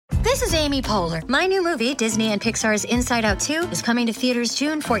This is Amy Poehler. My new movie, Disney and Pixar's Inside Out 2, is coming to theaters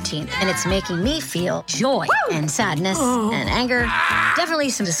June 14th, and it's making me feel joy and sadness and anger, definitely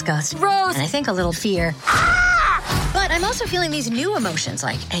some disgust, and I think a little fear. But I'm also feeling these new emotions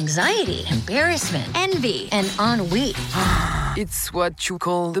like anxiety, embarrassment, envy, and ennui. It's what you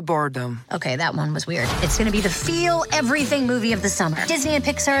call the boredom. Okay, that one was weird. It's going to be the feel everything movie of the summer. Disney and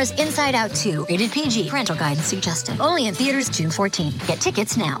Pixar's Inside Out 2. Rated PG. Parental guidance suggested. Only in theaters June 14th. Get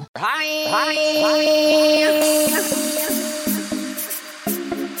tickets now. Hi.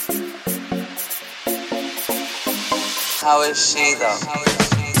 How is she though?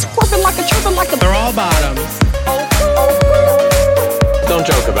 Squirping like a They're all bottoms. Don't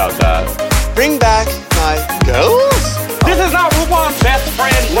joke about that. Bring back my ghost? This is not RuPaul's best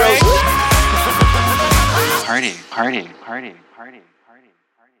friend break. Party.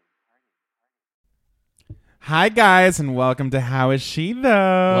 Hi guys, and welcome to How Is She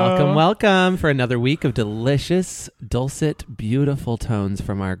Though? Welcome for another week of delicious, dulcet, beautiful tones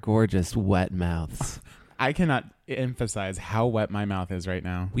from our gorgeous wet mouths. I cannot emphasize how wet my mouth is right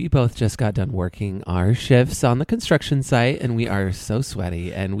now. We both just got done working our shifts on the construction site, and we are so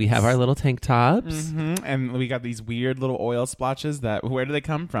sweaty, and we have our little tank tops. Mm-hmm. And we got these weird little oil splotches that, where do they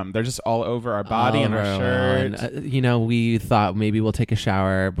come from? They're just all over our body and our shirt. And, we thought maybe we'll take a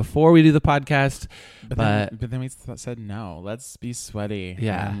shower before we do the podcast. But then we said, no, let's be sweaty.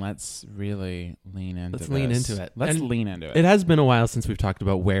 Yeah. And let's really lean into Let's lean into it. Let's And lean into it. It has been a while since we've talked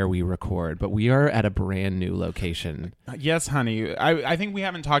about where we record, but we are at a brand new location. Yes, honey. I think we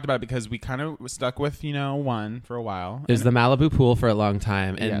haven't talked about it because we kind of stuck with, one for a while. It was the Malibu pool for a long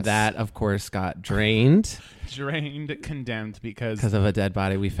time, and Yes. that, of course, got drained. Condemned because of a dead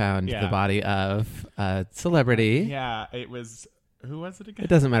body. We found the body of a celebrity. Yeah, it was... Who was it again? It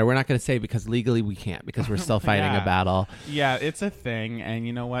doesn't matter. We're not going to say because legally we can't because we're still fighting a battle. Yeah, it's a thing. And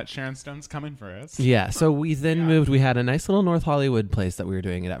you know what? Sharon Stone's coming for us. Yeah. So we then moved. We had a nice little North Hollywood place that we were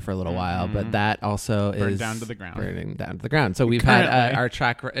doing it at for a little while, but that also Burning is down to the ground. Burning down to the ground. So we've had our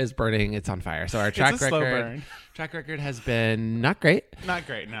track is burning. It's on fire. So our track record has been not great. Not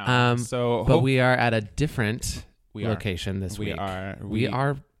great. No. But we are at a different location this week. We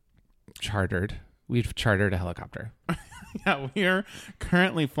are chartered. We've chartered a helicopter. Yeah, we are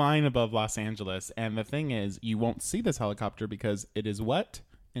currently flying above Los Angeles, and the thing is, you won't see this helicopter because it is what?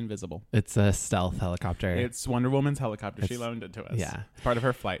 Invisible. It's a stealth helicopter. It's Wonder Woman's helicopter. She loaned it to us. Yeah. It's part of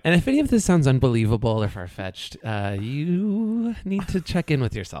her flight. And if any of this sounds unbelievable or far-fetched, you need to check in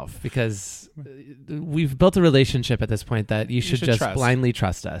with yourself because we've built a relationship at this point that you should just blindly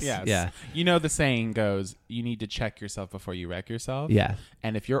trust us. Yes. Yeah. You know the saying goes, you need to check yourself before you wreck yourself. Yeah.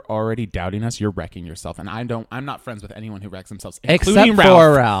 And if you're already doubting us, you're wrecking yourself. And I'm not friends with anyone who wrecks themselves, Except including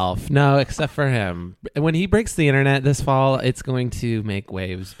for Ralph. No, except for him. When he breaks the internet this fall, it's going to make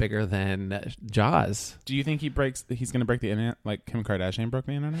waves bigger than Jaws. Do you think he's going to break the internet like Kim Kardashian broke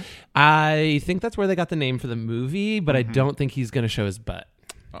the internet? I think that's where they got the name for the movie, but I don't think he's going to show his butt.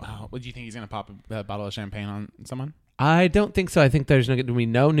 Oh, well, do you think he's going to pop a bottle of champagne on someone? I don't think so. I think there's going to be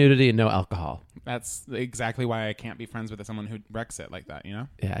no nudity and no alcohol. That's exactly why I can't be friends with someone who wrecks it like that,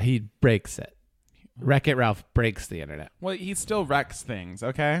 Yeah, he breaks it. Wreck-It Ralph breaks the internet. Well, he still wrecks things,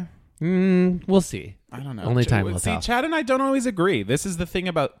 okay? We'll see. I don't know. Only time will tell. See, Chad and I don't always agree. This is the thing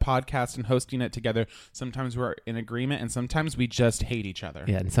about podcast and hosting it together. Sometimes we're in agreement, and sometimes we just hate each other.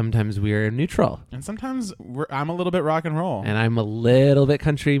 Yeah, and sometimes we're neutral. And sometimes I'm a little bit rock and roll. And I'm a little bit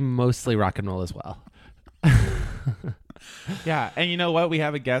country, mostly rock and roll as well. Yeah, and you know what? We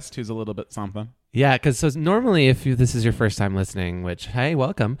have a guest who's a little bit something. Yeah, because normally if this is your first time listening, which, hey,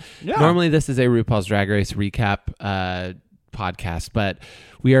 welcome. Yeah. Normally this is a RuPaul's Drag Race recap podcast, but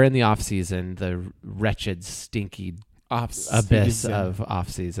we are in the off season, the wretched, stinky abyss of off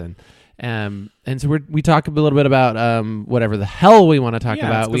season. And so we talk a little bit about whatever the hell we want to talk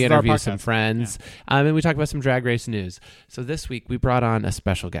about. We interview some friends, and we talk about some Drag Race news. So this week we brought on a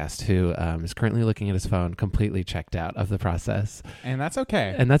special guest who is currently looking at his phone, completely checked out of the process. And that's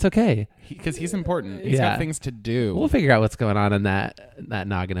okay. Because he's important. He's got things to do. We'll figure out what's going on in that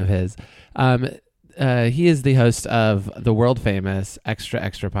noggin of his. He is the host of the world famous Extra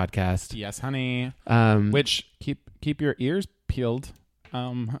Extra podcast. Yes, honey. Which keep your ears peeled.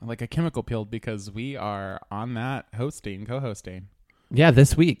 Like a chemical peeled, because we are on that co-hosting. Yeah,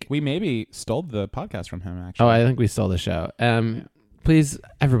 this week. We maybe stole the podcast from him, actually. Oh, I think we stole the show. Please,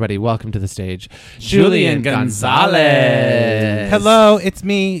 everybody, welcome to the stage, Julian Gonzales. Hello, it's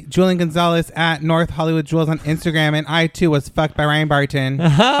me, Julian Gonzales, at North Hollywood Jewels on Instagram, and I, too, was fucked by Ryan Barton.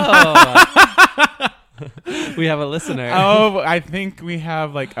 Oh. We have a listener. Oh, I think we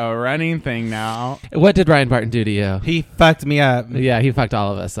have like a running thing now. What did Ryan Barton do to you? He fucked me up. Yeah, he fucked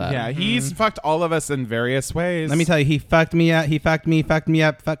all of us up. Yeah, he's fucked all of us in various ways. Let me tell you, he fucked me up. He fucked me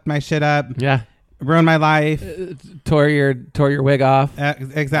up, fucked my shit up, Yeah. ruined my life. Tore your wig off.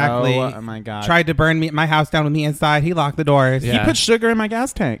 Exactly. Oh my God. Tried to burn my house down with me inside. He locked the doors. Yeah. He put sugar in my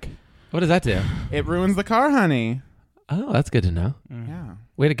gas tank. What does that do? It ruins the car, honey. Oh, that's good to know. Yeah.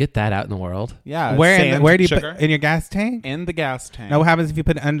 Way to get that out in the world. Yeah. Where do you sugar? put in your gas tank? In the gas tank. Now, what happens if you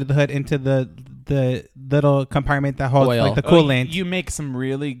put it under the hood into the little compartment that holds Oil. like the coolant? You make some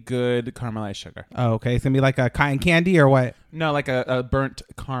really good caramelized sugar. Oh, okay. It's gonna be like a cotton candy or what? No, like a burnt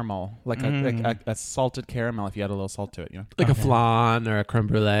caramel, like a salted caramel. If you add a little salt to it, you know, Like a flan or a creme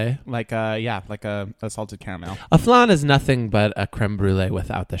brulee. like like a salted caramel. A flan is nothing but a creme brulee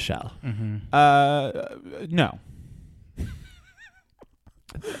without the shell. No,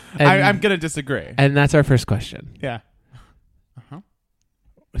 And, I'm gonna disagree. and that's our first question. Yeah.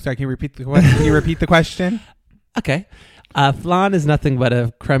 Sorry, can you repeat the question? Can you repeat the question? Okay. A flan is nothing but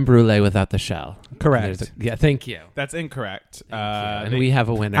a creme brulee without the shell. Correct. Yeah, thank you. That's incorrect. And we have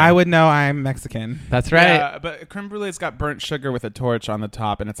a winner. I would know I'm Mexican. That's right. Yeah, but creme brulee's got burnt sugar with a torch on the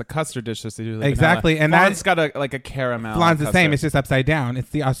top, and it's a custard dish. So you do Exactly, and flan's got a caramel. Flan's the custard. same. It's just upside down. It's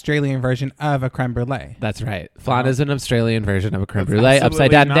the Australian version of a creme brulee. That's right. Flan is an Australian version of a creme brulee.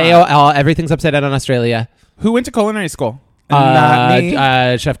 Upside absolutely down. not. Everything's upside down in Australia. Who went to culinary school? Not me.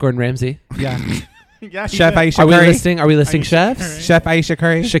 Chef Gordon Ramsay. Yeah. Yeah, Chef Aisha Are we Curry. listing Aisha chefs? Curry. Chef Aisha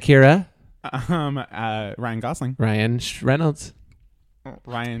Curry. Shakira. Ryan Gosling. Ryan Reynolds.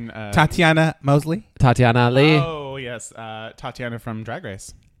 Ryan. Tatiana Mosley. Tatiana Ali. Oh yes, Tatiana from Drag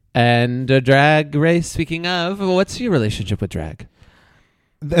Race. And Drag Race. Speaking of, what's your relationship with drag?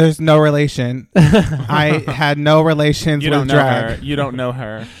 There's no relation. I had no relations You with don't know drag. her. You don't know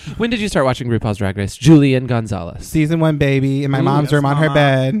her. When did you start watching RuPaul's Drag Race? Julian Gonzales. Season 1 baby in my Ooh, mom's yes, room on her mama.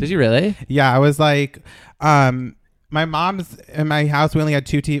 bed. Did you really? Yeah, I was like, my mom's in my house. We only had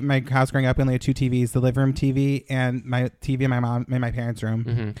two TV. My house growing up, we only had two TVs: the living room TV and my TV in my parents' room.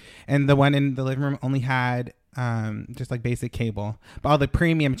 Mm-hmm. And the one in the living room only had just like basic cable, but all the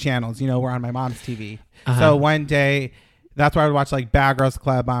premium channels, were on my mom's TV. So one day, that's where I would watch like Bad Girls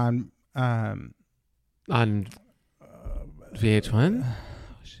Club on VH1.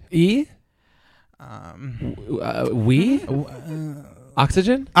 E. We.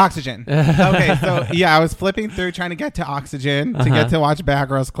 Oxygen. Oxygen. Okay, so yeah, I was flipping through trying to get to Oxygen to get to watch Bad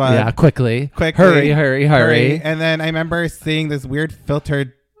Girls Club. Yeah, quickly. Quickly. Hurry. And then I remember seeing this weird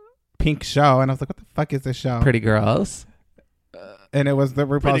filtered pink show, and I was like, "What the fuck is this show?" Pretty girls. And it was the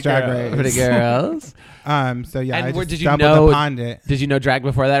RuPaul's Drag Race. Pretty girls. So yeah, And I just did you stumbled know- upon it. Did you know drag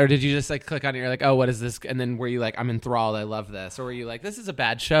before that, or did you just like click on it? You're like, oh, what is this? And then were you like, I'm enthralled. I love this. Or were you like, this is a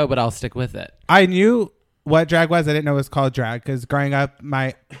bad show, but I'll stick with it? I knew what drag was. I didn't know it was called drag because growing up,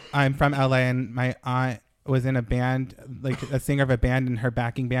 I'm from LA, and my aunt was in a band, like a singer of a band, and her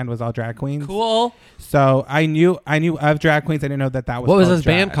backing band was all drag queens. Cool. So I knew of drag queens. I didn't know that was. What was called this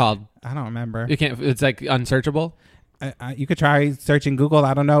drag. band called? I don't remember. You can't. It's like unsearchable. You could try searching Google.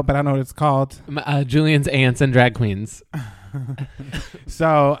 I don't know, but I don't know what it's called. Julian's aunts and drag queens.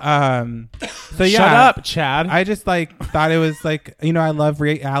 So yeah. Shut up, Chad. I just like thought it was like, I love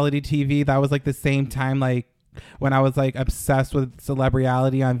reality TV. That was like the same time like when I was like obsessed with celebrity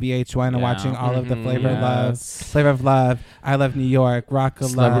on VH1 and watching all of the Flavor of Love, I Love New York, Rock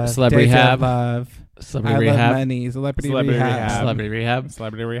of Love, Celebrity Days Rehab. of Love, Celebrity I Rehab. Love Money, Celebrity Celebrity Rehab. Rehab.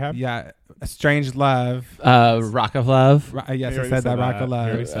 Celebrity Rehab. Yeah, Strange Love. Rock of Love. Yes, I already said that. said Rock that. of You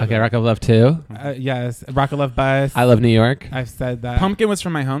already Love. said Okay, Rock of Love 2. Yes, Rock of Love Bus. I Love New York. I've said that. Pumpkin was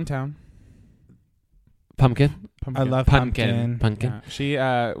from my hometown. Pumpkin. I love Pumpkin. Yeah. She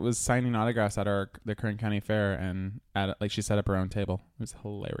was signing autographs at the Kern County Fair, and she set up her own table. It was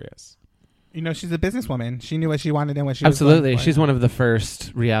hilarious. She's a businesswoman. She knew what she wanted and what she Absolutely. was going for. She's one of the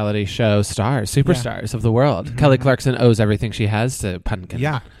first reality show stars, superstars of the world. Kelly Clarkson owes everything she has to Pumpkin.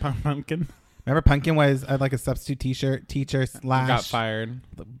 Yeah. Pumpkin Remember Pumpkin was like a substitute teacher / got fired.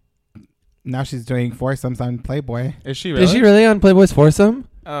 Now she's doing foursomes on Playboy, Is she really? Is she really on Playboy's foursome?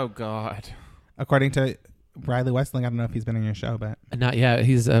 Oh God. according to Riley Westling. I don't know if he's been on your show, but Not yet.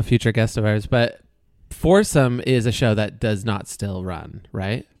 He's a future guest of ours. But Foursome is a show that does not still run,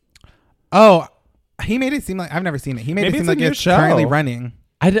 right? he made it seem like I've never seen it. He made Maybe it seem it's a like new it's show. currently running,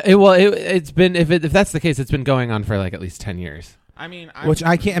 It's been if that's the case, it's been going on for like at least 10 years. I mean, which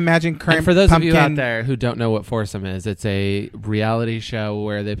I can't imagine. Current And for those Pumpkin, of you out there who don't know what Foursome is, it's a reality show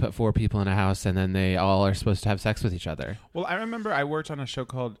where they put 4 people in a house and then they all are supposed to have sex with each other. Well, I remember I worked on a show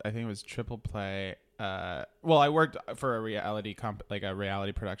called, I think it was Triple Play, well, I worked for a reality a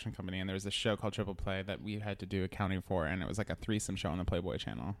reality production company, and there was a show called Triple Play that we had to do accounting for, and it was like a threesome show on the Playboy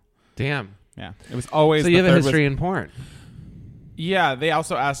Channel. Damn. Yeah, it was always. So you have a history in porn. Yeah, they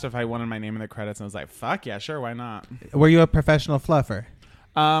also asked if I wanted my name in the credits, and I was like, "Fuck yeah, sure, why not?" Were you a professional fluffer?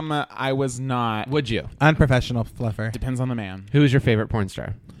 I was not. Would you? Unprofessional fluffer. Depends on the man. Who is your favorite porn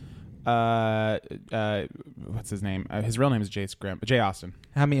star? What's his name? His real name is Jay Austen.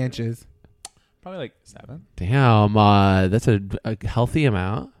 How many inches? Probably like 7. Damn, that's a healthy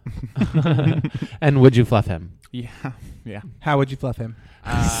amount. And would you fluff him? Yeah. How would you fluff him?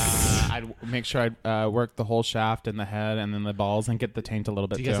 I'd make sure I'd work the whole shaft and the head and then the balls and get the taint a little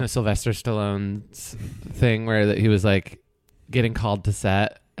bit. Do you guys know Sylvester Stallone's thing where he was like getting called to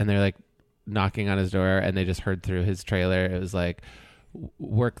set and they're like knocking on his door and they just heard through his trailer it was like,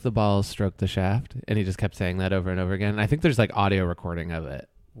 work the balls, stroke the shaft, and he just kept saying that over and over again. And I think there's like audio recording of it.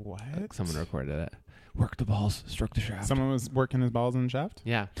 What? Like someone recorded it. Work the balls, stroke the shaft. Someone was working his balls in the shaft?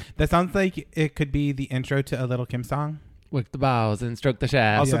 Yeah. That sounds like it could be the intro to a Little Kim song. Work the balls and stroke the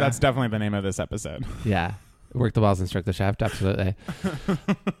shaft. Also, Yeah. that's definitely the name of this episode. Yeah. Work the balls and stroke the shaft. Absolutely.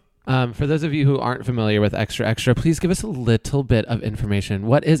 For those of you who aren't familiar with Extra Extra, please give us a little bit of information.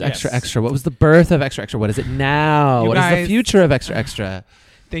 What is Extra Extra? What was the birth of Extra Extra? What is it now? What is the future of Extra Extra?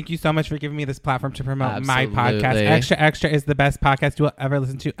 Thank you so much for giving me this platform to promote my Absolutely. podcast. Extra Extra is the best podcast you will ever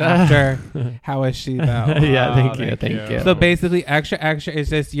listen to after How Is She, though? Yeah, thank you. thank you. So basically, Extra Extra is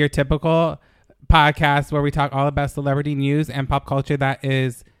just your typical podcast where we talk all about celebrity news and pop culture that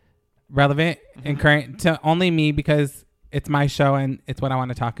is relevant and current to only me because it's my show and it's what I want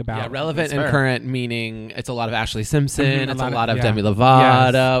to talk about. Yeah, relevant That's and fair. current meaning it's a lot of Ashley Simpson, Mhm, it's a lot of yeah. Demi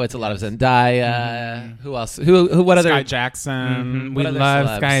Lovato, it's a lot of Zendaya. Who else? Who? What other? Sky Jackson. We What other love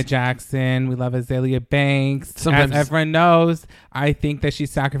celebs? Sky Jackson. We love Azalea Banks. Sometimes- As everyone knows, I think that she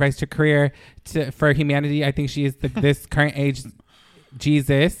sacrificed her career for humanity. I think she is this current age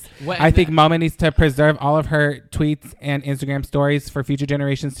Jesus. I think Mama needs to preserve all of her tweets and Instagram stories for future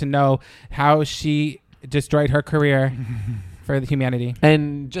generations to know how she destroyed her career for the humanity.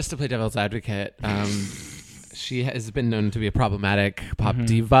 And just to play devil's advocate, she has been known to be a problematic pop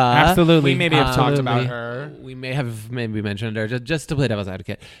diva. Absolutely. We maybe have talked Absolutely. about her. We may have maybe mentioned her just to play devil's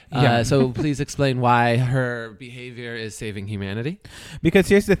advocate. Yeah. So please explain why her behavior is saving humanity. Because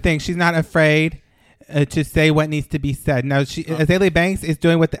here's the thing. She's not afraid to say what needs to be said. Now, Azalea Banks is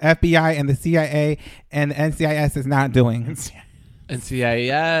doing what the FBI and the CIA and the NCIS is not doing.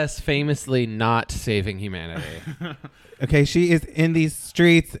 NCIS famously not saving humanity. Okay, she is in these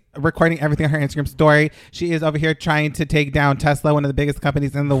streets recording everything on her Instagram story. She is over here trying to take down Tesla, one of the biggest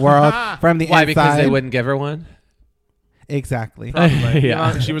companies in the world, from the Why? inside. Because they wouldn't give her one? Exactly. Probably.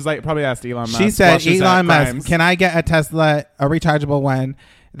 Yeah. She was like, probably asked Elon Musk. She while said, she's at Elon Musk, Grimes. can I get a Tesla, a rechargeable one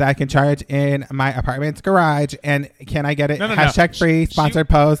that I can charge in my apartment's garage? And can I get it? No. Hashtag free, sponsored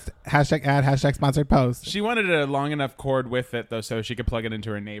post, hashtag ad, hashtag sponsored post. She wanted a long enough cord with it, though, so she could plug it into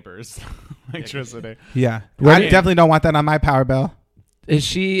her neighbor's electricity. Yeah. Right. I definitely don't want that on my power bill. Is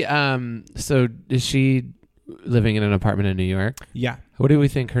she so is she living in an apartment in New York? Yeah. What do we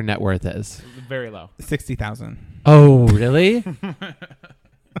think her net worth is? Very low. 60,000. Oh, really?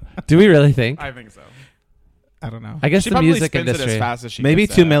 Do we really think? I think so. I don't know. I guess She the probably music spins it industry, as fast as she Maybe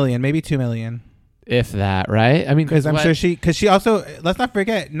gets 2 it. million. Maybe 2 million. if that, right? I mean, Because I'm what- sure because she also, let's not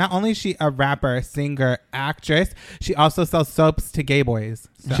forget, not only is she a rapper, singer, actress, she also sells soaps to gay boys.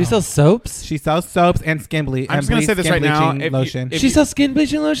 So. she sells soaps. She sells soaps and skin bleach. I'm just gonna say this right now. If you- Lotion. if She sells skin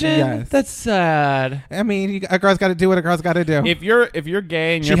bleaching lotion. Yes. That's sad. I mean, a girl's got to do what a girl's got to do. If you're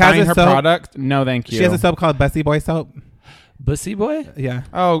gay and She you're has buying a her soap- product, no, thank you. She has a soap called Bussy Boy Soap. Bussy boy. Yeah.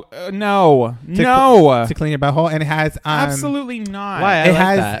 Oh no, To no, to clean your butthole, and it has absolutely not. Why? I it like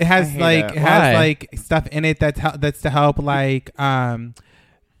has that. it I has hate like it. it has Why? like stuff in it that's to help like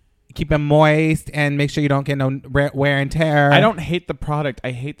keep them moist and make sure you don't get no wear and tear. I don't hate the product.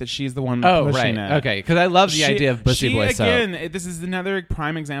 I hate that she's the one Oh, pushing right. it. Okay, because I love the idea of Bussy boy soap. Again, this is another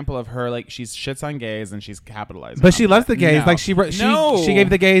prime example of her. Like she shits on gays and she's capitalizing. But on she it. loves the gays. No. Like she No. gave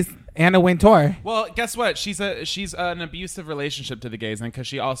the gays Anna Wintour. Well, guess what? She's an abusive relationship to the gays, and because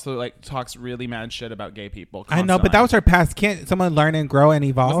she also like talks really mad shit about gay people. I know, but that was her past. Can't someone learn and grow and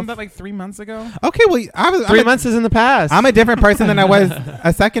evolve? Wasn't that like 3 months ago? Okay, well, I'm 3 months is in the past. I'm a different person than I was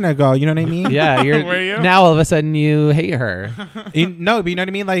a second ago. You know what I mean? Yeah, you're Were you? now all of a sudden you hate her. No, but you know what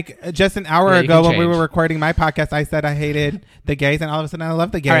I mean? Like just an hour Yeah, you ago can when we change. were recording my podcast, I said I hated the gays, and all of a sudden I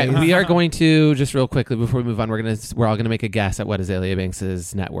love the gays. All right, we are going to just real quickly before we move on. We're all gonna make a guess at what Azalea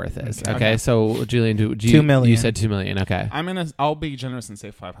Banks's net worth is. Okay, so Julian, do you, 2 million. You said 2 million. Okay, I'll be generous and say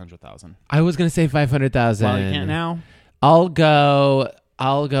 500,000. I was gonna say 500,000. Well, you can't now. I'll go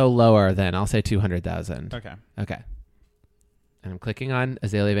I'll go lower then. I'll say 200,000. Okay. Okay. And I'm clicking on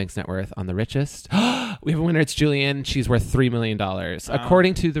Azalea Banks' net worth on the richest. We have a winner. It's Julian. She's worth $3 million,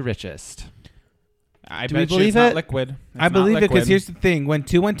 according to the richest. I Do we bet you believe it's not it? liquid. I believe it because here's the thing. When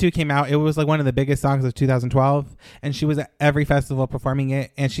 212 came out, it was like one of the biggest songs of 2012. And she was at every festival performing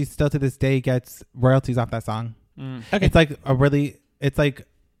it. And she still to this day gets royalties off that song. Okay. It's like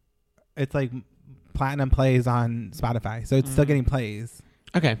it's like platinum plays on Spotify. So it's still getting plays.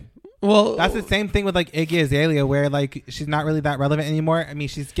 Okay. Well, That's the same thing with like Iggy Azalea, where like she's not really that relevant anymore. I mean,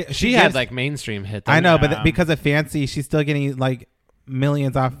 she had like mainstream hits. I know, Yeah. but because of Fancy, she's still getting like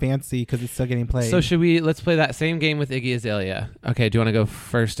millions off Fancy because it's still getting played. So let's play that same game with Iggy Azalea. Okay, do you want to go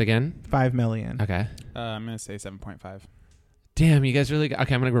first again? 5 million. Okay. I'm gonna say 7.5. Damn, you guys really...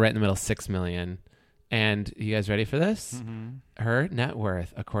 Okay, I'm going to go right in the middle, 6 million. And you guys ready for this? Mm-hmm. Her net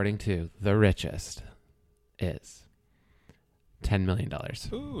worth, according to the richest, is $10 million.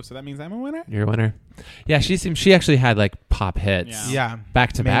 Ooh, so that means I'm a winner? You're a winner. Yeah, she actually had like pop hits. Yeah.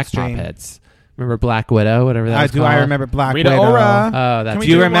 Back-to-back pop Mainstream. hits. Remember Black Widow, whatever that was Do called? I remember Black Rita Widow? Ora. Oh, that's... Can we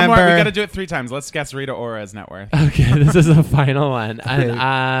Do you do it one more? remember- We gotta do it 3 times. Let's guess Rita Ora's net worth. Okay, this is the final one. And,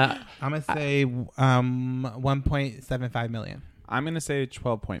 I'm going to say 1.75 million. I'm gonna say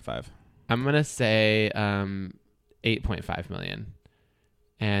 12.5. I'm going to say 8.5 million.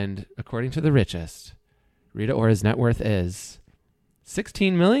 And according to the richest, Rita Ora's net worth is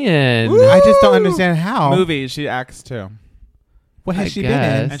 16 million. I just don't understand how. Movies. She acts too. What has I she guess.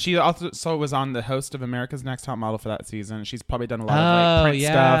 been in? And she also was on the host of America's Next Top Model for that season. She's probably done a lot of Oh, like print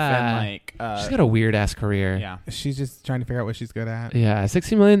yeah. stuff and like She's got a weird ass career. yeah. She's just trying to figure out what she's good at. Yeah,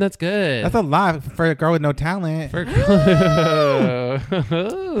 16 million, that's good. That's a lot for a girl with no talent.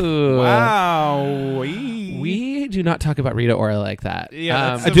 Wow. We do not talk about Rita Ora like that.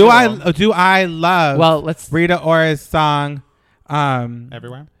 Yeah, that's Do I love well, let's... Rita Ora's song?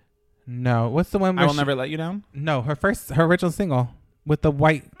 Everywhere. No, what's the one? I Where Will Never Let You Down. No, her original single with the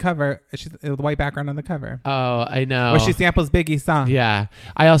white cover. She's the white background on the cover. Oh, I know. Where she samples Biggie's song. Yeah.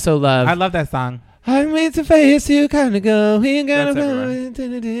 I also love... I love that song. I'm made to face you, kind of go. We ain't gotta That's go.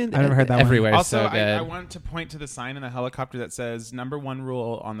 I never heard that one. Everywhere. Also, So good. I want to point to the sign in the helicopter that says number 1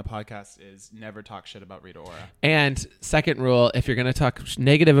 rule on the podcast is never talk shit about Rita Ora. And second rule, if you're going to talk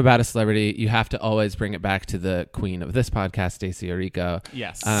negative about a celebrity, you have to always bring it back to the queen of this podcast, Stacey Orico.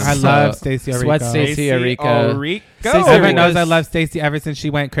 Yes. I love Stacey Orico. What's Stacey Orico? Everyone knows I Orico's- love Stacey ever since she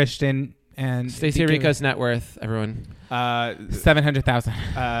went Christian and Stacey Orico's net worth, everyone. 700,000.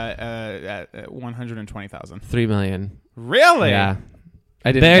 120,000. 3 million. Really? Yeah.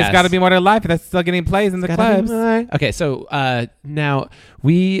 I didn't There's guess. got to be more to life. That's still getting plays in the Gotta be clubs. more. Okay, so now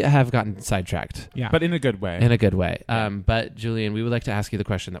we have gotten sidetracked. Yeah, But in a good way. In a good way. But Julian, we would like to ask you the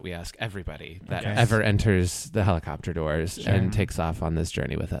question that we ask everybody that Okay. ever enters the helicopter doors Sure. and takes off on this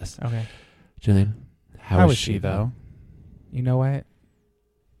journey with us. okay. Julian, how is she though? You know what?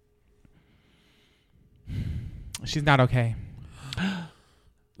 She's not okay.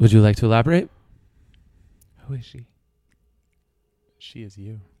 Would you like to elaborate? Who is she? She is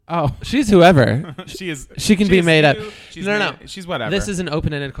you. Oh, She's whoever. She is. She can she be is made up. you, She's No. She's whatever. This is an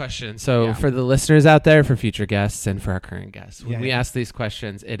open-ended question. So Yeah. for the listeners out there, for future guests, and for our current guests, when Yeah, we yeah. ask these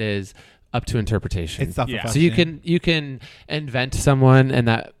questions, it is up to interpretation. it's self-reflection. So you can invent someone, and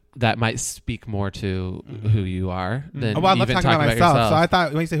that might speak more to who you are than Oh, well, I love even talking about myself. yourself. So I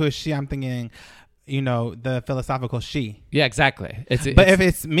thought when you say who is she, I'm thinking, the philosophical she. Yeah, exactly. But if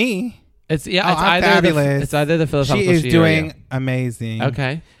it's me, it's I'm either fabulous. it's either the philosophical she is she or doing you. amazing.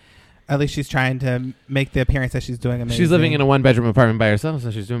 Okay. At least she's trying to make the appearance that she's doing amazing. She's living in a 1-bedroom apartment by herself,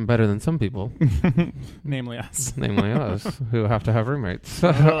 so she's doing better than some people, namely us. namely us, who have to have roommates.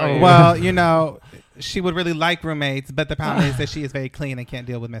 Well, she would really like roommates, but the problem is that she is very clean and can't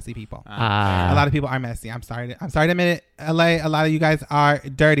deal with messy people. A lot of people are messy. I'm sorry to admit it. LA, a lot of you guys are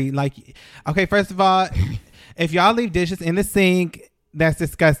dirty. Like, okay, first of all, if y'all leave dishes in the sink, that's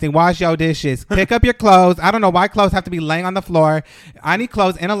disgusting. Wash your dishes. Pick up your clothes. I don't know why clothes have to be laying on the floor. I need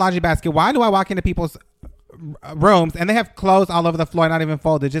clothes in a laundry basket. Why do I walk into people's rooms and they have clothes all over the floor, not even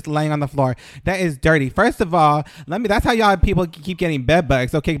folded, just laying on the floor? That is dirty. First of all, that's how y'all people keep getting bed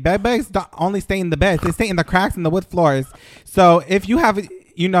bugs. Okay, bed bugs don't only stay in the beds. They stay in the cracks in the wood floors. So if you have,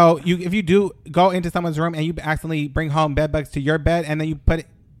 if you do go into someone's room and you accidentally bring home bed bugs to your bed and then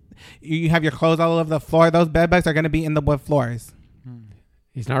you have your clothes all over the floor, those bed bugs are going to be in the wood floors.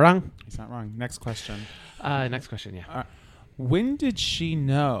 He's not wrong. He's not wrong. Next question. Next question, yeah. When did she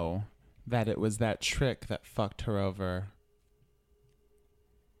know that it was that trick that fucked her over?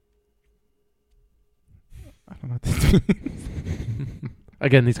 I don't know what this means.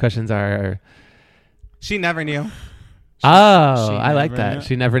 Again, these questions are... She never knew. I like that. knew.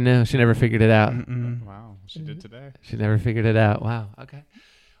 She never knew. She never figured it out. Wow, she did today. She never figured it out. Wow. Okay.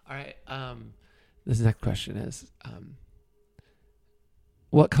 All right. This next question is,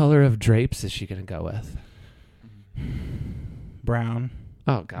 what color of drapes is she going to go with? Brown.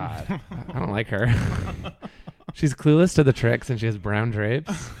 Oh, God. I don't like her. She's clueless to the tricks and she has brown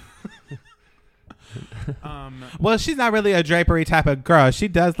drapes. Well, she's not really a drapery type of girl. She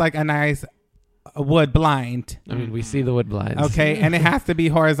does like a nice wood blind. I mean, we see the wood blinds. Okay, and it has to be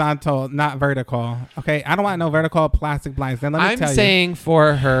horizontal, not vertical. Okay, I don't want no vertical plastic blinds. Then let me tell you. I'm saying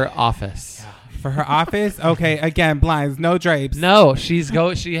for her office. For her office, okay, again, blinds, no drapes. No, she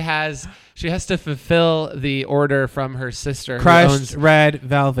has to fulfill the order from her sister. Crushed red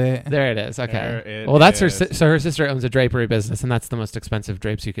velvet. There it is. Okay. There it Well, that's is. so her sister owns a drapery business, and that's the most expensive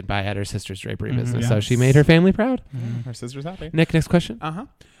drapes you could buy at her sister's drapery business. Yes. So she made her family proud. Her sister's happy. Nick, next question.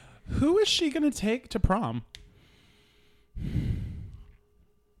 Who is she gonna take to prom?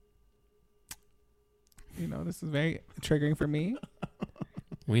 You know, this is very triggering for me.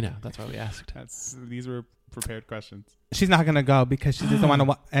 We know. That's why we asked. These were prepared questions. She's not going to go because she doesn't want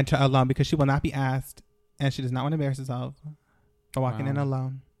to enter alone because she will not be asked and she does not want to embarrass herself for walking in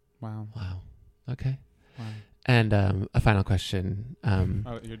alone. Wow. Okay. Wow. And a final question.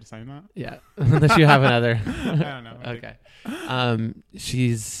 You're deciding that? Yeah. Unless you have another. I don't know. Okay.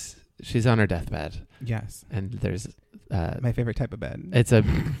 She's on her deathbed. Yes. And there's my favorite type of bed.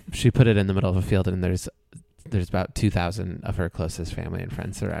 She put it in the middle of a field, and there's about 2,000 of her closest family and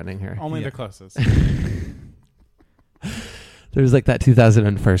friends surrounding her. Only the closest. There's like that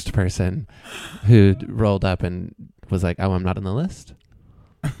 2001st person who rolled up and was like, "Oh, I'm not on the list,"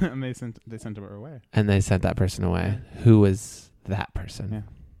 and they sent her away. And they sent that person away. Who was that person? Yeah.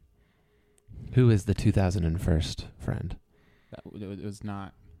 Who is the 2001st friend? It was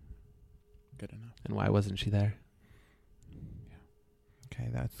not good enough. And why wasn't she there? Okay,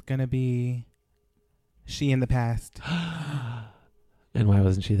 that's gonna be she in the past. And why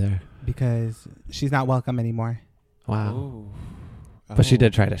wasn't she there? Because she's not welcome anymore. Wow. Ooh. But she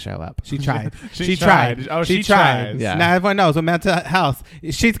did try to show up. She tried. She tried. Oh, she tried. Yeah. Now everyone knows with mental health,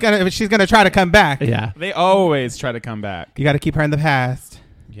 she's gonna try to come back. Yeah. They always try to come back. You got to keep her in the past.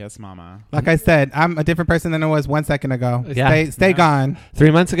 Yes, mama. Like I said, I'm a different person than I was 1 second ago. Yeah. Stay gone.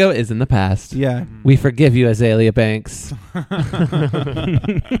 3 months ago is in the past. Yeah. We forgive you, Azalea Banks.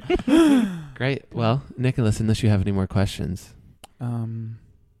 Great. Well, Nicholas, unless you have any more questions. Where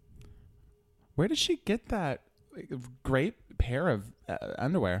did she get that great pair of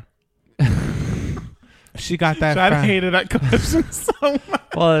underwear? She got that. I hated that question so much.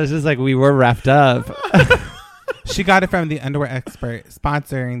 Well, it was just like we were wrapped up. She got it from the underwear expert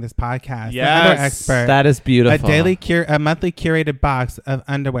sponsoring this podcast. Yes. The underwear expert. That is beautiful. A monthly curated box of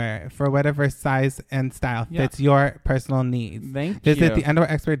underwear for whatever size and style fits your personal needs. Visit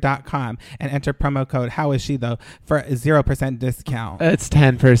theunderwearexpert.com and enter promo code How Is She Though for 0% discount. It's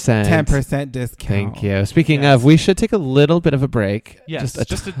 10%. 10% discount. Thank you. Speaking of, we should take a little bit of a break. Yes,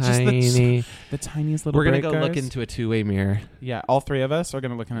 just the tiniest little. We're gonna break, go guys. look into a two-way mirror. Yeah, all three of us are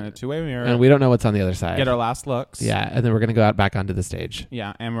gonna look in a two-way mirror, and we don't know what's on the other side. Get our last looks. Yeah, and then we're gonna go out back onto the stage.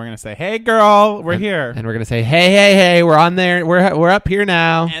 Yeah, and we're gonna say, "Hey, girl, we're here," and we're gonna say, "Hey, we're on there. We're up here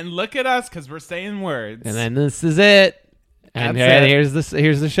now." And look at us because we're saying words. And then this is it. And here's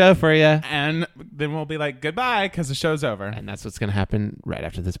the show for you. And then we'll be like, "Goodbye," because the show's over. And that's what's gonna happen right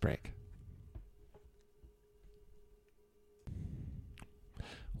after this break.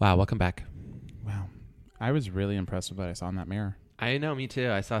 Wow, welcome back. Wow, I was really impressed with what I saw in that mirror. I know, me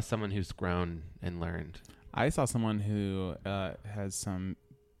too. I saw someone who's grown and learned. I saw someone who has some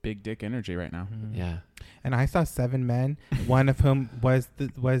big dick energy right now. Mm-hmm. Yeah. And I saw 7 men, one of whom was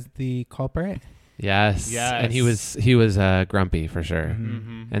the culprit. Yes. And he was grumpy for sure.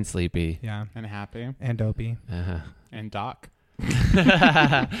 Mm-hmm. And sleepy. Yeah. And happy. And dopey. Uh-huh. And Doc.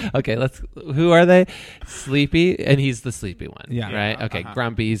 Okay, who are they? Sleepy, and he's the sleepy one. Yeah. Right? Okay,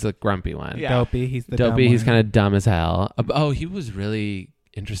 Grumpy, he's the grumpy one. Yeah. Dopey, he's the Dopey, dumb he's one. kind of dumb as hell. Oh, he was really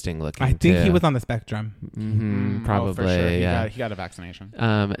interesting looking. I think too. he was on the spectrum. Mm-hmm, probably. Oh, for sure. Yeah. He got a vaccination.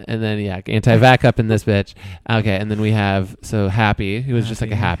 And then anti-vac up in this bitch. Okay, and then we have Happy, who was just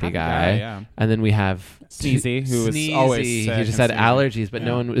like a happy guy. Yeah. And then we have Sneezy, who was always sick. He just had allergies, but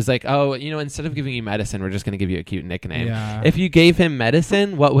no one was like, "Oh, instead of giving you medicine, we're just going to give you a cute nickname." Yeah. If you gave him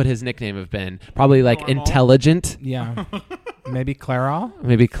medicine, what would his nickname have been? Probably like Normal. Intelligent. Yeah. Maybe Clairol?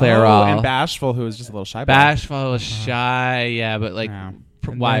 Maybe Clairol. And Bashful, who was just a little shy. Bashful was shy, yeah, but like, Yeah.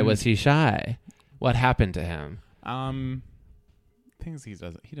 why was he shy? What happened to him? Things he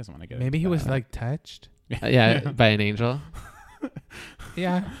doesn't want to get. Maybe he into was that. like touched. Yeah, by an angel.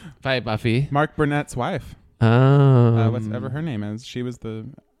 Yeah. By Buffy. Mark Burnett's wife. Whatever her name is. She was the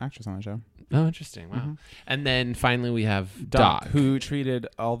actress on the show. Oh, interesting. Wow. Mm-hmm. And then finally we have Doc, Doc. who treated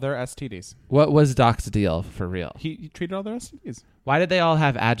all their STDs. What was Doc's deal for real? He treated all their STDs. Why did they all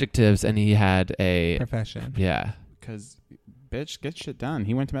have adjectives and he had a profession? Yeah. Because, bitch, get shit done.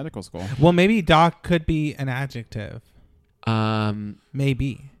 He went to medical school. Well, maybe Doc could be an adjective.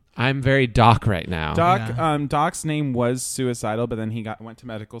 Maybe. I'm very Doc right now. Doc's name was suicidal, but then he went to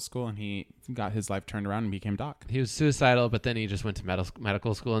medical school and he got his life turned around and became Doc. He was suicidal, but then he just went to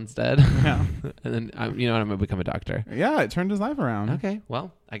medical school instead. Yeah. And then, I'm going to become a doctor. Yeah, it turned his life around. Okay,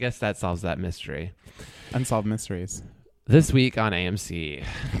 well, I guess that solves that mystery. Unsolved mysteries. This week on AMC.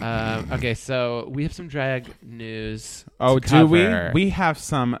 Okay, so we have some drag news. Oh, to do cover. we? We have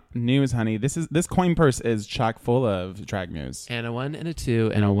some news, honey. This coin purse is chock full of drag news. And a 1 and a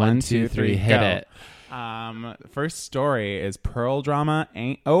 2 and a 1, 2, 3. Hit go. it. First story is Pearl drama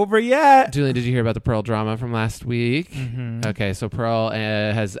ain't over yet. Julian, did you hear about the Pearl drama from last week? Mm-hmm. Okay, so Pearl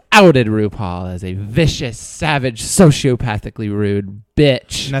has outed RuPaul as a vicious, savage, sociopathically rude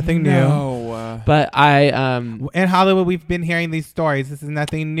bitch. Nothing new. No. But in Hollywood, we've been hearing these stories. This is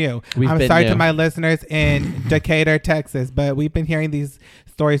nothing new. I'm I'm sorry to my listeners in Decatur, Texas, but we've been hearing these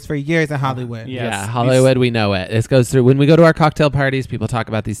stories for years in Hollywood. Yeah, Hollywood, we know it. This goes through when we go to our cocktail parties. People talk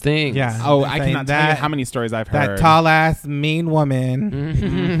about these things. Yeah. Oh, I cannot tell you how many stories I've heard. That tall ass mean woman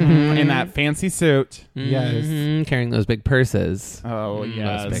in that fancy suit. Yes, carrying those big purses. Oh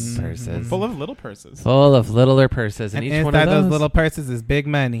yes, those big purses, full of little purses. Full of littler purses, and each inside one of those little purses is big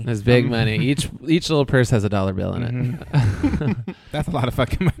money. There's big money. Each little purse has $1 bill in it. That's a lot of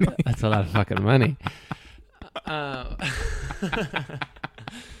fucking money. That's a lot of fucking money.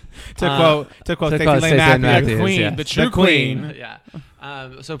 To quote Stacey Lane Matthews, queen, the true queen. Yeah.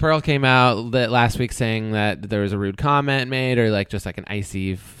 So Pearl came out last week saying that there was a rude comment made, or like just like an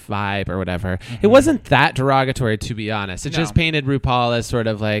icy vibe or whatever. It wasn't that derogatory, to be honest. It just painted RuPaul as sort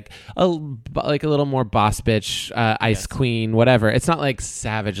of like a little more boss bitch, ice queen, whatever. It's not like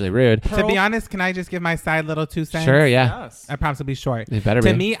savagely rude. To be honest, can I just give my side little 2 cents? Sure, yeah. Yes. I promise to be short. It better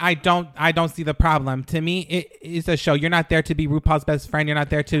be. To me, I don't see the problem. To me, it is a show. You're not there to be RuPaul's best friend. You're not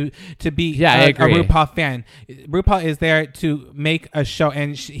there to be I a agree. RuPaul fan. RuPaul is there to make a show,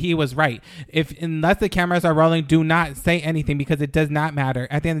 and he was right. Unless the cameras are rolling, do not say anything, because it does not matter.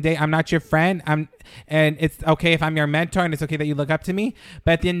 At the end of the day, I'm not your friend. And it's okay if I'm your mentor, and it's okay that you look up to me.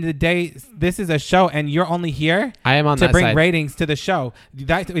 But at the end of the day, this is a show, and you're only here to bring ratings to the show.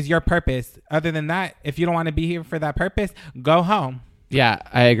 That is your purpose. Other than that, if you don't want to be here for that purpose, go home. Yeah,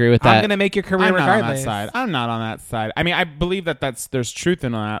 I agree with that. I'm gonna make your career regardless. I'm not on that side. I mean, I believe that there's truth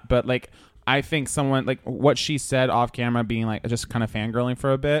in that, but like, I think someone like what she said off camera, being like just kind of fangirling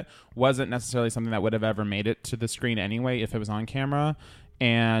for a bit, wasn't necessarily something that would have ever made it to the screen anyway if it was on camera.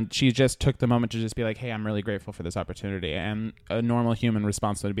 And she just took the moment to just be like, "Hey, I'm really grateful for this opportunity." And a normal human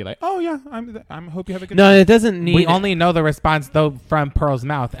response would be like, "Oh yeah, I'm hope you have a good." No, time. it doesn't need. We only know the response though from Pearl's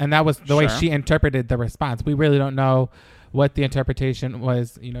mouth, and that was the way she interpreted the response. We really don't know what the interpretation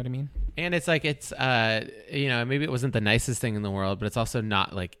was. You know what I mean? And it's like, it's, maybe it wasn't the nicest thing in the world, but it's also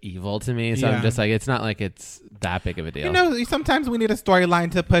not like evil to me. So I'm just like, it's not like it's that big of a deal. You know, sometimes we need a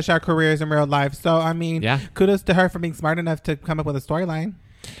storyline to push our careers in real life. So, I mean, kudos to her for being smart enough to come up with a storyline.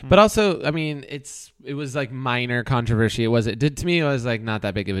 But also, I mean, it was like minor controversy. To me, it was like not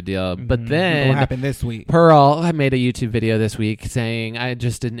that big of a deal. But then what happened this week? Pearl, I made a YouTube video this week saying I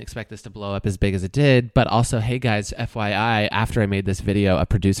just didn't expect this to blow up as big as it did. But also, hey guys, FYI, after I made this video, a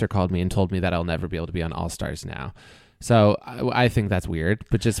producer called me and told me that I'll never be able to be on All Stars now. So I think that's weird,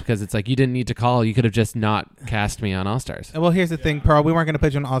 but just because it's like you didn't need to call, you could have just not cast me on All Stars. Well, here's the thing, Pearl. We weren't going to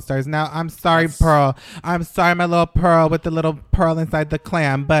put you on All Stars. Now, I'm sorry, Pearl. I'm sorry, my little Pearl with the little pearl inside the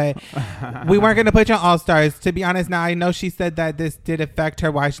clam, but we weren't going to put you on All Stars. To be honest, now I know she said that this did affect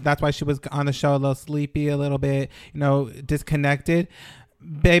her. That's why she was on the show a little sleepy, a little bit, disconnected.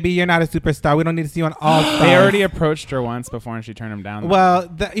 Baby, you're not a superstar. We don't need to see you on All Stars. They already approached her once before, and she turned him down.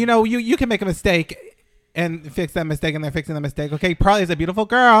 Well, you can make a mistake and fix that mistake, and they're fixing the mistake. Okay, Pearl is a beautiful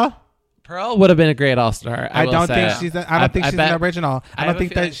girl. Pearl would have been a great All-Star. I don't think she's an original. I don't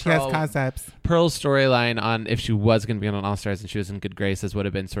think that she has concepts. Pearl's storyline on if she was going to be on All-Stars and she was in good graces would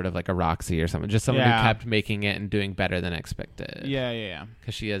have been sort of like a Roxy or something. Just someone who kept making it and doing better than expected. Yeah.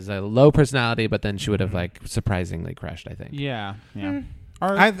 Because she has a low personality, but then she would have like surprisingly crushed, I think. Yeah.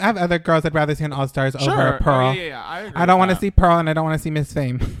 I have other girls I'd rather see on All-Stars over Pearl. Yeah. I agree I don't want to see Pearl, and I don't want to see Miss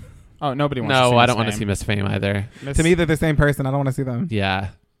Fame. Oh, nobody wants to see No, Miss I don't want Fame. to see Miss Fame either. To me, they're the same person. I don't want to see them. Yeah.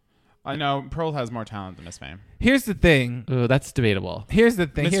 I know Pearl has more talent than Miss Fame. Here's the thing. Ooh, that's debatable. Here's the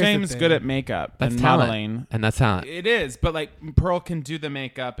thing. Miss Fame's good at makeup That's and talent. modeling. And that's talent. It is, but like Pearl can do the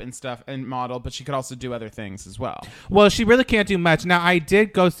makeup and stuff and model, but she could also do other things as well. Well, she really can't do much. Now, I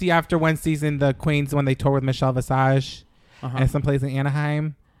did go see after one season the Queens when they toured with Michelle Visage and some place in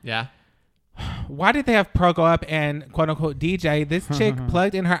Anaheim. Yeah. Why did they have Pearl go up and quote unquote DJ? This chick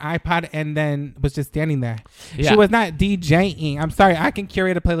plugged in her iPod and then was just standing there. Yeah. She was not DJing. I'm sorry. I can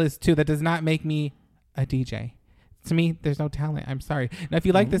curate a playlist too. That does not make me a DJ. To me, there's no talent. I'm sorry. Now, if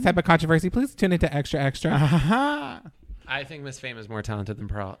you like this type of controversy, please tune into Extra Extra. I think Miss Fame is more talented than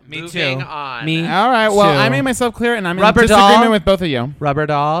Pearl. Me Moving too. on. Me All right. Well, too. I made myself clear, and I'm Rubber in Doll? disagreement with both of you. Rubber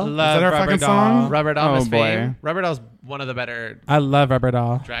Doll. Love Is that our Rubber fucking Doll. song? Rubber Doll, Oh, Miss boy. Fame. Rubber Doll's one of the better I love Rubber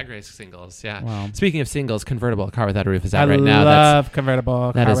Doll. Drag Race singles. Yeah. Wow. Speaking of singles, Convertible, Car Without a Roof is I out right now. love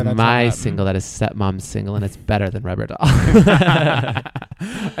Convertible. That Car is Without my Top. single. That is Stepmom's single, and it's better than Rubber Doll.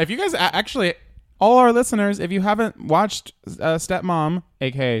 If you guys actually, all our listeners, if you haven't watched Stepmom,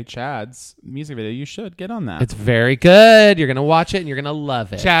 aka Chad's music video, you should get on that. It's very good. You're gonna watch it and you're gonna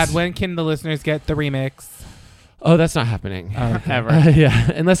love it. Chad, when can the listeners get the remix? Oh, that's not happening. Ever. Yeah,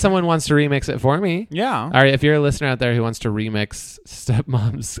 unless someone wants to remix it for me. Yeah. All right, if you're a listener out there who wants to remix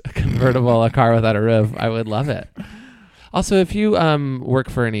Stepmom's Convertible, A Car Without a Roof, I would love it. Also, if you work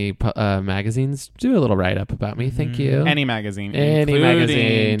for any magazines, do a little write-up about me. Thank you. Any magazine. Any including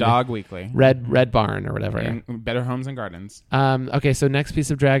magazine. Dog Weekly. Red Barn or whatever. And Better Homes and Gardens. Okay, so next piece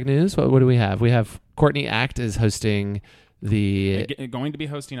of drag news. What do we have? We have Courtney Act is hosting the Going to be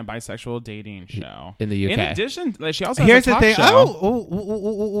hosting a bisexual dating show in the UK. In addition, like, she also Here's has a the talk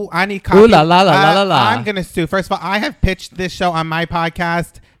thing. show. I need copy. Ooh la la la la la la. I'm gonna sue. First of all, I have pitched this show on my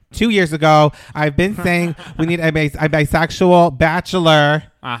podcast 2 years ago. I've been saying we need a bisexual bachelor.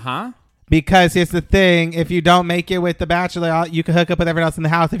 Because here's the thing: if you don't make it with the bachelor, you can hook up with everyone else in the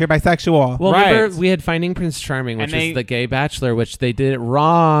house if you're bisexual. Well, Right. remember we had Finding Prince Charming, which And was the gay bachelor, which they did it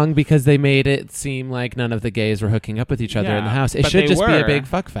wrong because they made it seem like none of the gays were hooking up with each other in the Yeah, house. It but should they just be a were. big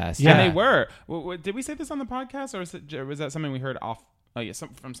fuck fest. Yeah, they were. Did we say this on the podcast, or was that something we heard off? Oh yeah,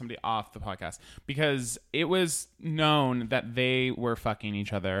 from somebody off the podcast, because it was known that they were fucking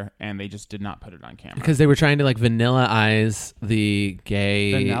each other and they just did not put it on camera. Because they were trying to like vanilla-ize the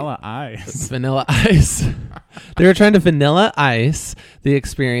gay... Vanilla Ice. Vanilla ice. They were trying to vanilla ice the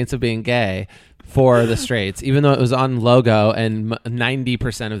experience of being gay for the straights, even though it was on logo and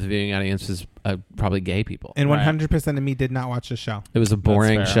 90% of the viewing audience was probably gay people. And 100% of me did not watch the show. It was a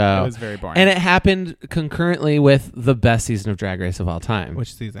boring That's fair. show. It was very boring. And it happened concurrently with the best season of Drag Race of all time.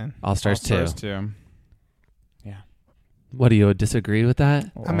 Which season? All Stars 2. All-Stars 2. Yeah. What, do you disagree with that?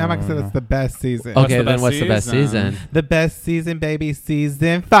 I mean, I'm not gonna say that's the best season. Okay, the then best what's the best season? season? The best season, baby,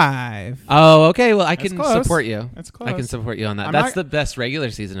 season 5. Oh, okay. Well, I That's can close. support you. That's close. I can support you on that. I'm That's not- the best regular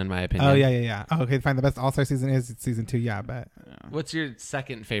season, in my opinion. Oh yeah. Oh, okay, fine. The best All-Star season is season 2. Yeah, but What's your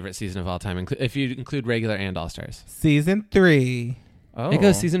second favorite season of all time, if you include regular and All Stars? season 3. Oh. It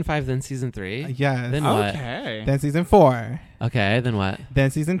goes season 5, then season 3. Yes. Then what? Okay. Then season 4. Okay, then what?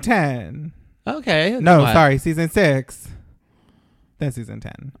 Then season 10. Okay. then No, what? sorry, season 6. Then season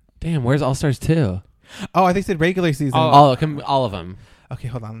 10. Damn, where's All Stars 2? Oh, I think you said regular season. All of them. Okay,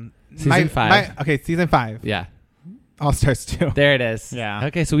 hold on. Season 5. Okay, season 5. Yeah. All Stars 2. There it is. Yeah.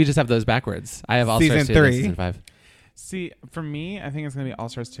 Okay, so we just have those backwards. I have All Stars 2 Season and then 3. season 5. See, for me, I think it's gonna be All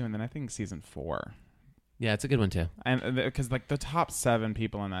Stars 2, and then I think season 4. Yeah, it's a good one too. And because like the top 7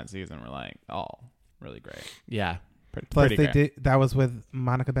 people in that season were like all really great. Yeah. Plus, Pretty they great. did. That was with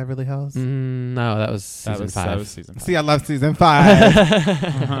Monica Beverly Hills. No, that was season 5. That was season 5. See, I love season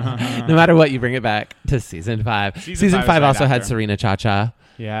 5. No matter what, you bring it back to season 5. Season Season 5 5 is right also had after. Serena Cha-Cha.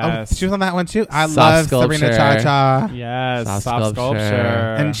 Yes. Oh, she was on that one too. I Soft love Sculpture. Serena Cha-Cha. Yes. Soft Soft Sculpture.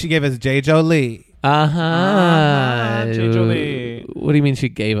 Sculpture. And she gave us J. Jolie. Uh-huh. J. Jolie. What do you mean she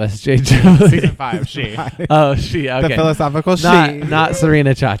gave us J. Jolie? Season 5. She. Oh, she. Okay. The philosophical Not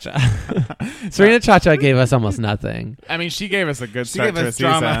Serena Cha-Cha. Serena Cha-Cha gave us almost nothing. I mean, she gave us a good She start gave to a us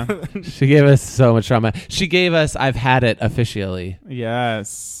drama. season. She gave us so much drama. She gave us I've Had It officially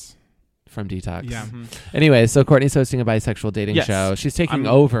Yes. from Detox. Yeah. Anyway, so Courtney's hosting a bisexual dating Yes. show. She's taking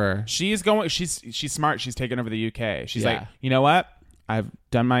I'm- over. She's going. She's smart. She's taking over the UK. She's Yeah. like, you know what? I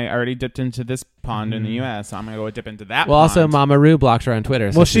already dipped into this pond in the US, so I'm gonna go dip into that. Well, also pond. Mama Ru blocked her on Twitter.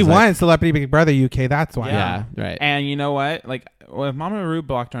 So Well, she she's won like, Celebrity Big Brother UK. That's why. Yeah, right. And you know what? Like, well, if Mama Ru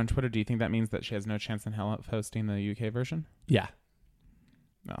blocked her on Twitter, do you think that means that she has no chance in hell of hosting the UK version? Yeah.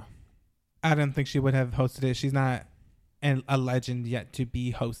 No. I don't think she would have hosted it. She's not a legend yet to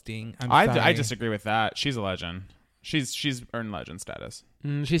be hosting. I sorry. disagree with that. She's a legend. She's earned legend status.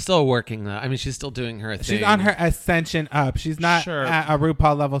 She's still working though. I mean, she's still doing her thing. She's on her ascension up. She's not Sure. at a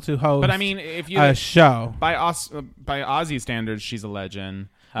RuPaul level to host. But I mean, if you a show by Aussie standards, she's a legend.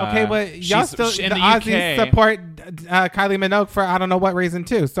 Okay, but y'all still in the the Aussies UK. support Kylie Minogue for I don't know what reason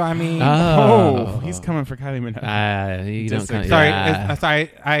too. So I mean, Oh, he's coming for Kylie Minogue. You don't Disagree. sorry, yeah. sorry,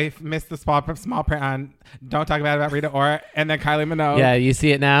 I missed the small print on. Don't talk about Rita Ora and then Kylie Minogue. Yeah, you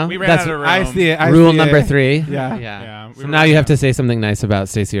see it now. We ran That's out of room. I see it. rule number 3. Yeah. Yeah, So now you have to say something nice about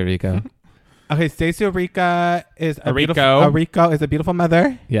Stacey Orico. Okay, Stacey Orico is a Orico. beautiful. Orico is a beautiful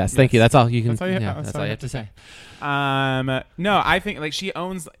mother. Yes, thank you. That's all you can. That's all you- that's that's all all you I have to say. No, I think like she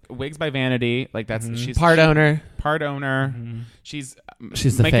owns Wigs by Vanity. Like that's she's Part owner. Part owner. She's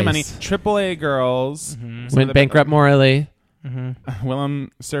the making money. face. AAA girls. Some of Went the- bankrupt morally.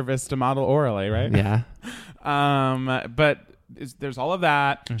 Willem service to model orally, right? Yeah. But there's all of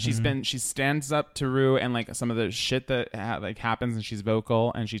that. She stands up to Rue and like some of the shit that like happens, and she's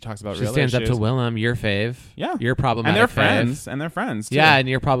vocal and she talks about She real stands issues. up to Willem, your fave. Yeah, Your problematic and they're fave. friends. And they're friends. Too. Yeah, and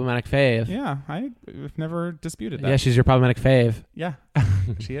your problematic fave. Yeah, I've never disputed that. Yeah, she's your problematic fave. Yeah,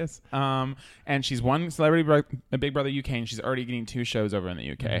 she is. And she's won Celebrity Big Brother UK, and she's already getting 2 shows over in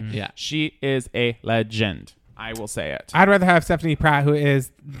the UK. Yeah. She is a legend. I will say it. I'd rather have Stephanie Pratt, who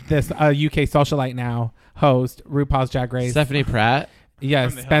is this UK socialite now, host RuPaul's Drag Race. Stephanie Pratt?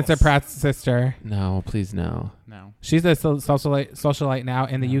 Yes, From the Spencer Hills. Pratt's sister. No, please no. No, She's a socialite now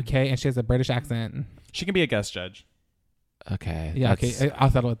in the UK, and she has a British accent. she can be a guest judge. Okay. Yeah, that's- okay, I'll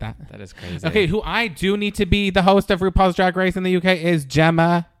settle with that. That is crazy. Okay, who I do need to be the host of RuPaul's Drag Race in the UK is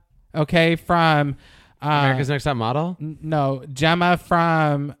Gemma. Okay, from America's Next Top Model? no, Gemma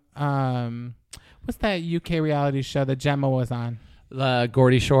from what's that UK reality show that Gemma was on?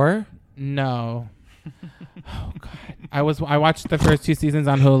 Gordy Shore? No. Oh God. I watched the first 2 seasons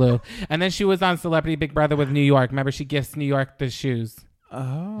on Hulu, and then she was on Celebrity Big Brother with New York. Remember, she gifts New York the shoes.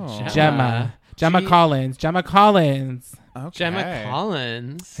 Oh, Gemma Collins. Gemma Collins. okay. Gemma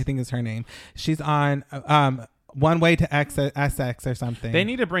Collins. I think is her name. She's on One Way to Essex or something. They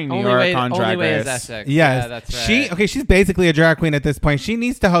need to bring New Only York way, on only Drag way Race. is Essex. Yes, Yeah, that's right. she's basically a drag queen at this point. She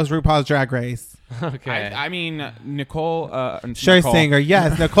needs to host RuPaul's Drag Race. Okay. I mean, Nicole Scherzinger,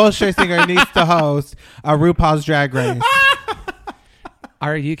 yes, Nicole Scherzinger needs to host a RuPaul's Drag Race.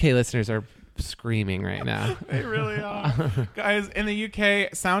 Our UK listeners are screaming right now. They really are. Guys, in the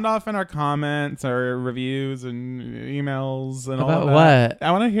UK, sound off in our comments, our reviews, and emails, and all About of that. what?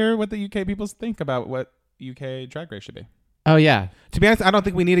 I want to hear what the UK people think about what UK Drag Race should be. Oh, yeah. To be honest, I don't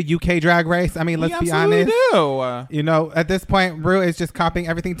think we need a UK Drag Race. I mean, let's We be absolutely honest. do. You know, at this point, Rue is just copying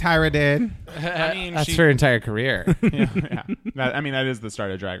everything Tyra did. I mean, That's her entire career. yeah. That is the start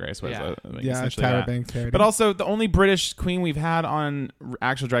of Drag Race. Was Yeah. essentially Tyra that. Banks parody. But also, the only British queen we've had on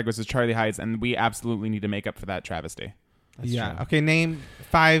actual Drag Race is Charlie Heights, and we absolutely need to make up for that travesty. yeah. Okay, name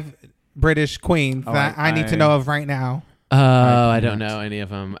 5 British queens Oh, that I need to know of right now. Oh, I can't. don't know any of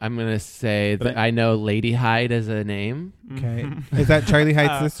them. I'm going to say that I know Lady Hyde as a name. Okay. Is that Charlie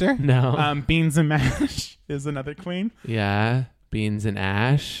Heights' sister? No. Beans and Mash is another queen. Yeah. Beans and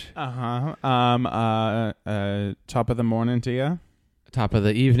Ash. Top of the morning to you. Top of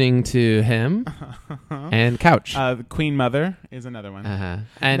the evening to him. And Couch. The Queen Mother is another one. And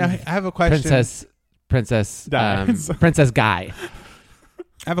Now, I have a question. Princess Dies. Princess Guy.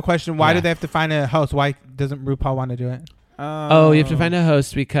 I have a question. Why Yeah. do they have to find a host? Why doesn't RuPaul want to do it? Oh, you have to find a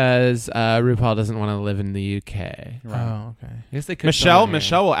host because RuPaul doesn't want to live in the UK. Right. Oh, okay. I guess they could. Michelle film it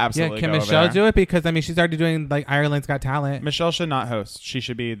here. will Yeah, absolutely can go Michelle over do there. it? Because, I mean, she's already doing, like, Ireland's Got Talent. Michelle should not host. She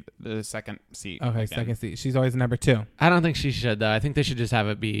should be the second seat. Okay, again. second seat. She's always number 2. I don't think she should though. I think they should just have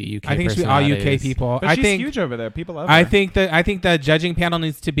it be UK. I think it should be all UK personalities. people. But I she's think huge over there. People love her. I think the judging panel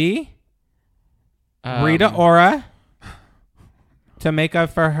needs to be Rita Um, Ora to make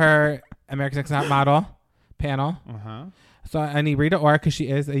up for her America's Next Top Model panel. Uh-huh. So I need Rita Ora because she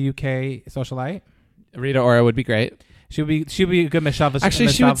is a UK socialite. Rita Ora would be great. She'd be a good Michelle. Actually,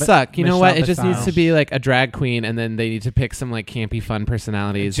 she would Michelle- suck. You know what? Michelle It just needs Visage. to be like a drag queen, and then they need to pick some like campy, fun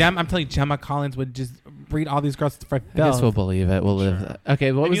personalities. I'm telling you, Gemma Collins would just read all these girls for I guess we'll Bill. believe it. We'll live. That.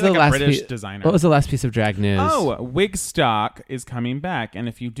 Okay, what Maybe was the like a last British piece? designer. What was the last piece of drag news? Oh, Wigstock is coming back. And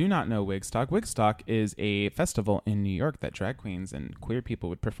if you do not know Wigstock is a festival in New York that drag queens and queer people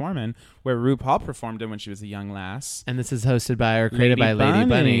would perform in, where RuPaul performed in when she was a young lass. And this is hosted by or created by Lady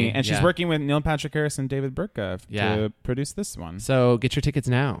Bunny. And she's Yeah. working with Neil Patrick Harris and David Burtka Yeah. to produce this one. So get your tickets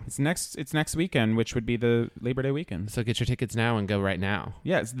now. It's next weekend, which would be the Labor Day weekend. So get your tickets now and go right now.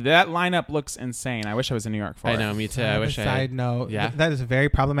 Yes, that lineup looks insane. I wish I was in New York for it. I know, me too. I I have wish a I. side note. Yeah. That is a very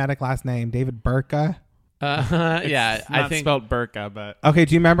problematic last name. David Burtka. Yeah, I think spelled burqa, but Okay,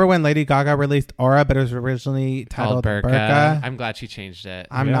 do you remember when Lady Gaga released Aura, but it was originally titled called Burqa? I'm glad she changed it.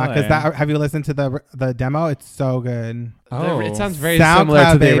 I'm not, because Really? that. Have you listened to the demo? It's so good. It sounds very SoundCloud, similar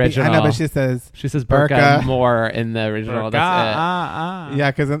to the baby. original. I know, but she says burqa Burqa. more in the original. That's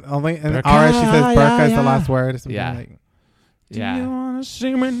yeah, because only in Burqa, Aura she says Burqa is yeah. the last word. Or something Yeah. like. it. Do you Yeah. wanna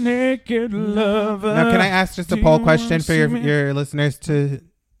see me naked, lover? Now, can I ask just a Do poll you question wanna for see your me- your listeners to?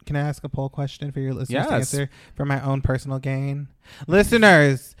 Can I ask a poll question for your listeners to Yes. answer for my own personal gain?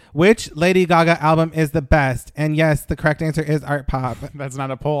 Listeners, which Lady Gaga album is the best? And yes, the correct answer is Art Pop. That's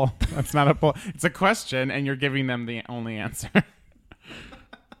not a poll. That's not a poll. It's a question, and you're giving them the only answer.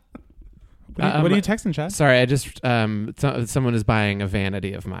 What are you texting, Chad? Sorry, I just someone is buying a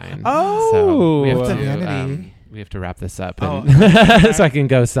vanity of mine. Oh. so we have What's a to vanity? we have to wrap this up, Oh, and so I can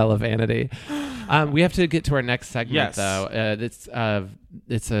go sell a vanity. We have to get to our next segment, Yes. though.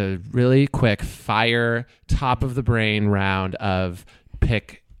 It's a really quick fire, top of the brain round of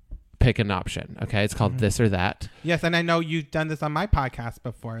pick an option. Okay, it's called This or That. Yes, and I know you've done this on my podcast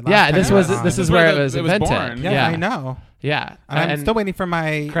before. Last Yeah, time this you was were on. this is That's where where it was it was invented. born. Yeah, I know. Yeah, And I'm still waiting for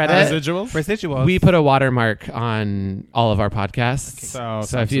my Credit? Residuals. We put a watermark on all of our podcasts.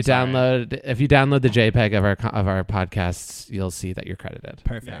 So if you download the JPEG of our podcasts, you'll see that you're credited.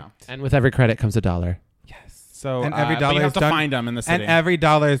 Perfect. Yeah. And with every credit comes $1. Yes. So And every but dollar you have is to done- find them in the city. And every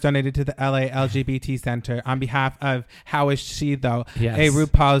dollar is donated to the LA LGBT Center on behalf of How Is She Though? Yes. A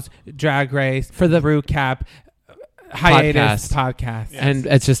RuPaul's Drag Race For the recap hiatus podcast. Yes. And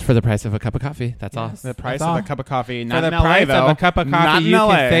it's just for the price of a cup of coffee. That's all. the price That's of all. a cup of coffee, For not the in LA, price though. of a cup of Not coffee, in you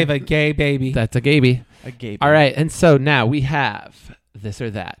LA. can save a gay baby. That's a gaby. A gay. All right. And so now we have This or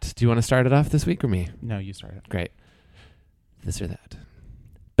That. Do you want to start it off this week or me? No, you started. Great. This or That.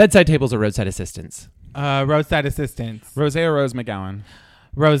 Bedside tables or roadside assistants? Roadside assistance. Rose or Rose McGowan?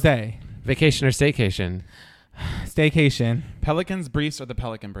 Rose. Vacation or staycation? Staycation. Pelicans briefs or the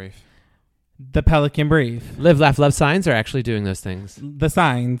Pelican brief? The Pelican Brief. Live, laugh, love signs or actually doing those things? The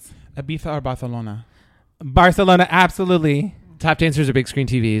Signs. Ibiza or Barcelona? Barcelona, absolutely. Tap dancers or big screen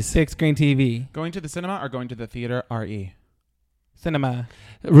TVs? Big screen TV. Going to the cinema or going to the theater? RE. Cinema.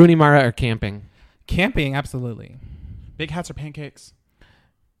 Rooney Mara or camping? Camping, absolutely. Big hats or pancakes?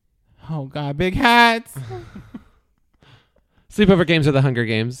 Oh, God. Big hats. Sleepover games or the Hunger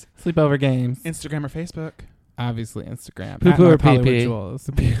Games? Sleepover games. Instagram or Facebook? Obviously, Instagram. Poo-poo or At North pee-pee? Hollywood Jewels.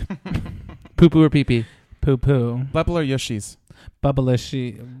 Poo-poo or pee-pee? Poo-poo. Bubble or Yoshi's?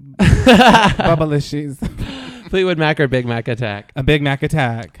 Bubblicious. Bubblicious. Fleetwood Mac or Big Mac Attack? A Big Mac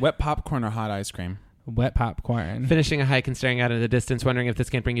attack. Wet popcorn or hot ice cream? Wet popcorn. Finishing a hike and staring out into the distance, wondering if this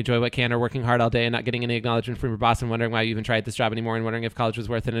can't bring you joy, what can, or working hard all day and not getting any acknowledgement from your boss and wondering why you even tried this job anymore and wondering if college was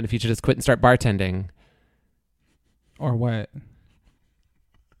worth it and if you should just quit and start bartending. Or what?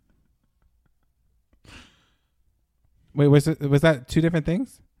 Wait, was that two different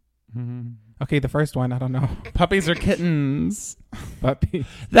things? Mm-hmm. Okay, the first one, I don't know. Puppies or kittens? Puppy.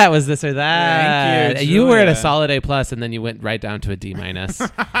 That was This or That. Thank you, You were at a Julia. solid A+, and then you went right down to a D-. I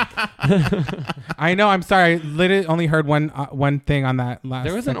know, I'm sorry. I literally only heard one thing on that last.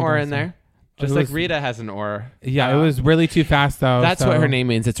 There was an second or episode. in there. Just It like was- Rita has an or. Yeah, it was really too fast though. That's so- what her name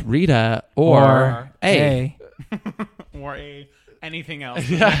means. It's Rita or A. Or anything else?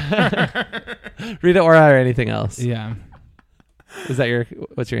 Rita Ora or anything else. Yeah. Is that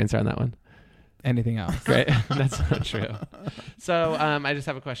what's your answer on that one? Anything else. Great. That's not true. So I just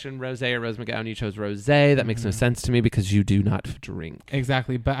have a question. Rose or Rose McGowan? You chose Rose. That makes no sense to me because you do not drink.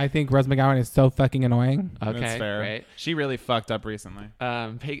 Exactly. But I think Rose McGowan is so fucking annoying. Okay, That's fair. great. She really fucked up recently.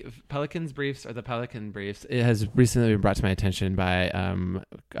 Pelicans Briefs or the Pelican Briefs? It has recently been brought to my attention by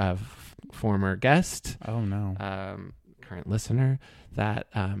a former guest, Oh, no. current listener, that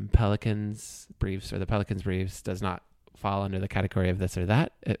Pelicans Briefs or the Pelicans Briefs does not fall under the category of this or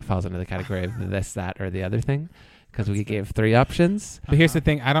that. It falls under the category of this, that, or the other thing, because we gave 3 options. But here's the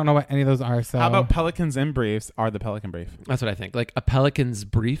thing. I don't know what any of those are. So How about Pelicans in briefs are the Pelican brief? That's what I think. Like a Pelican's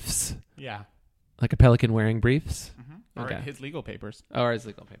Briefs, Yeah. like a Pelican wearing briefs, Or Okay. his legal papers. or his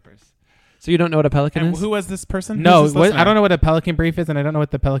legal papers. So you don't know what a Pelican And is? who was this person? No, Who's this listener? I don't know what a Pelican Brief is, and I don't know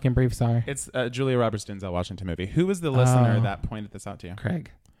what the Pelican Briefs are. It's Julia Roberts Denzel Washington movie. Who was the listener Oh. that pointed this out to you? Craig.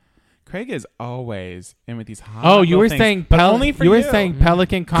 Craig is always in with these hot. Oh, you little were things, saying but only for you were saying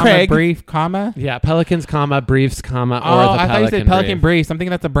Pelican, comma, Craig. brief, comma. Yeah, Pelicans, comma, Briefs, comma, or Oh, the I thought you said Pelican Brief. Briefs. Something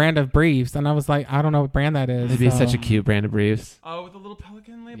that's a brand of briefs, and I was like, I don't know what brand that is. It'd be so. such a cute brand of briefs. Oh, with the little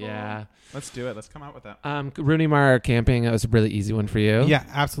pelican label. Yeah. Let's do it. Let's come out with that. Rooney Mara camping, that was a really easy one for you. Yeah,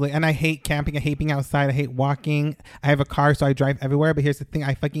 absolutely. And I hate camping. I hate being outside. I hate walking. I have a car, so I drive everywhere. But here's the thing.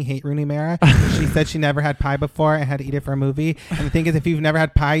 I fucking hate Rooney Mara. She said she never had pie before and had to eat it for a movie. And the thing is, if you've never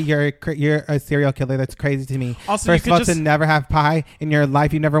had pie, you're you're a serial killer. That's crazy to me. Also, first of all, to never have pie in your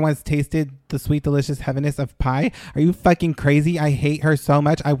life, you never once tasted the sweet, delicious heaviness of pie. Are you fucking crazy? I hate her so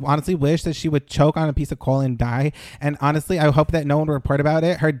much. I honestly wish that she would choke on a piece of coal and die. And honestly, I hope that no one will report about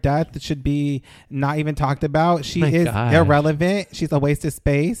it. Her death should be not even talked about. She is irrelevant. She's a waste of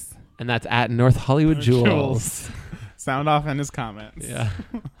space. And that's at North Hollywood Jules. Sound off in his comments. Yeah.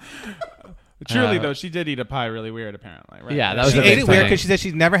 Truly, though, she did eat a pie really weird, apparently. Right? Yeah, that was she a ate big it weird thing. because she said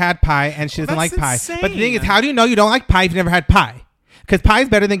she's never had pie and she doesn't like pie. insane. But the thing is, how do you know you don't like pie if you've never had pie? Because pie is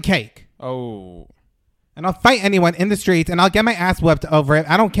better than cake. Oh. And I'll fight anyone in the streets and I'll get my ass whooped over it.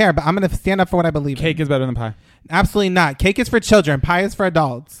 I don't care, but I'm going to stand up for what I believe in. Cake is better than pie. Absolutely not. Cake is for children. Pie is for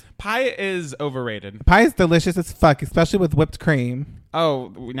adults. Pie is overrated. Pie is delicious as fuck, especially with whipped cream.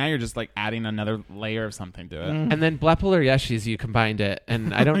 Oh, now you're just like adding another layer of something to it. And then Blepple or Yeshi's, you combined it.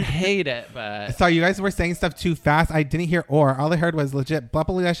 And I don't hate it, but... Sorry, you guys were saying stuff too fast. I didn't hear or. All I heard was legit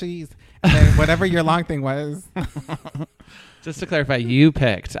Blepple and then whatever your long thing was. Just to clarify, you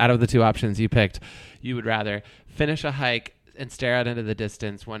picked, out of the two options you picked, you would rather finish a hike and stare out into the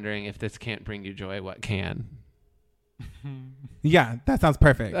distance wondering if this can't bring you joy, what can? Yeah, that sounds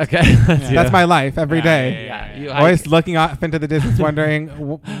perfect. Okay. That's my life every day. Yeah. You Always looking off into the distance, wondering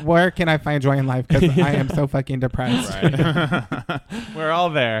where can I find joy in life? Because I am so fucking depressed. Right. We're all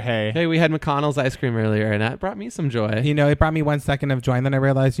there. Hey, we had McConnell's ice cream earlier, and that brought me some joy. You know, it brought me 1 second of joy, and then I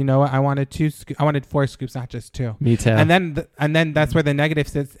realized, you know what? I wanted 4 scoops, not just 2. Me too. And then that's where the negative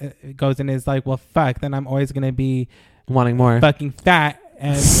goes in. Is like, well, fuck. Then I'm always gonna be wanting more, fucking fat,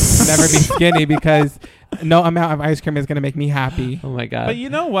 and never be skinny because no amount of ice cream is going to make me happy. Oh my God. But you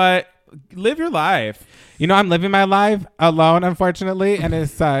know what? Live your life. You know, I'm living my life alone, unfortunately, and it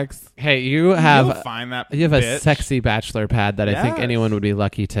sucks. Hey, you have a sexy bachelor pad that I think anyone would be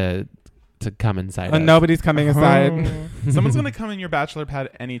lucky to come inside. Nobody's coming inside. Someone's going to come in your bachelor pad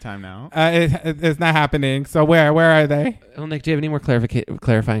anytime now. It's not happening. So where are they? Well, Nick, do you have any more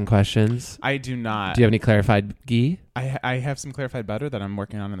clarifying questions? I do not. Do you have any clarified ghee? I have some clarified butter that I'm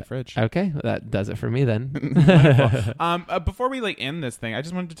working on in the fridge. Okay, that does it for me then. Before we end this thing, I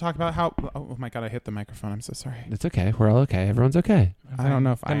just wanted to talk about how. Oh my God, I hit the microphone. I'm so sorry. It's okay. We're all okay. Everyone's okay. I don't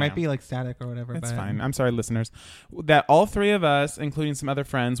know if there might be like static or whatever. It's fine. I'm sorry, listeners. That all 3 of us, including some other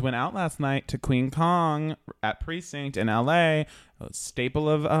friends, went out last night to Queen Kong at Precinct in LA, a staple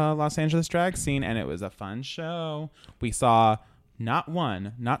of Los Angeles drag scene, and it was a fun show. We saw not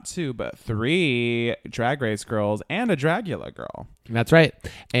 1, not 2, but 3 Drag Race girls and a Dragula girl. That's right.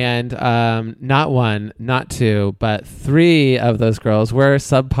 And not 1, not 2, but 3 of those girls were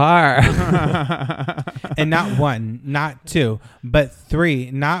subpar. And not 1, not 2, but 3,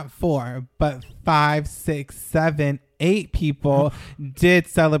 not 4, but 5, 6, 7, 8 people did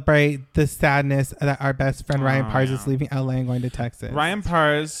celebrate the sadness that our best friend Ryan Pars is leaving LA and going to Texas. Ryan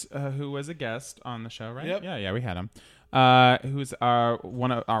Pars, who was a guest on the show, right? Yep. Yeah, we had him. Who's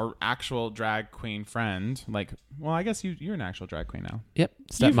one of our actual drag queen friend. Like, well, I guess you're an actual drag queen now. Yep.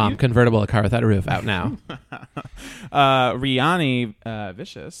 Stepmom, convertible, a car without a roof, out now. Rihanni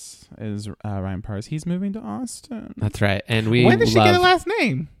Vicious is Ryan Pars. He's moving to Austin. That's right. And when did she get a last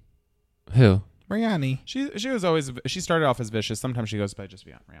name? Who? Rihanni. She was always, she started off as Vicious. Sometimes she goes by just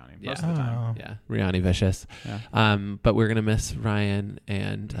Rihanni. Most of the time. Yeah. Rihanni Vicious. Yeah. But we're gonna miss Ryan,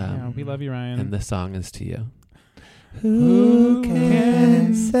 and we love you, Ryan. And this song is to you. Who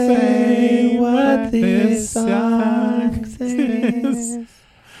can say what this song says?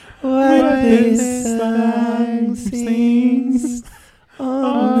 What this song sings?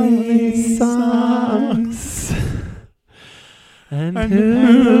 Only songs. And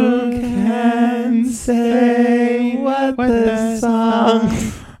who can say what the song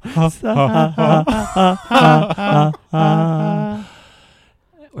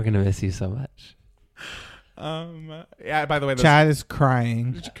We're gonna miss you so much. Yeah, by the way, Chad is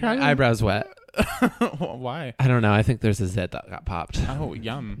crying. Did you cry? Eyebrows wet. Why? I don't know. I think there's a zit that got popped. Oh,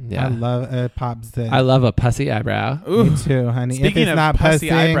 yum. Yeah. I love a pop zit. I love a pussy eyebrow. Ooh. Me too, honey. Speaking if it's of not pussy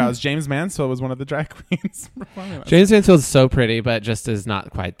pussing, eyebrows, James Mansfield was one of the drag queens performing that. James Mansfield's so pretty, but just is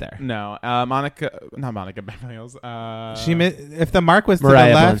not quite there. No, not Monica Beverly Hills. if the mark was to Mariah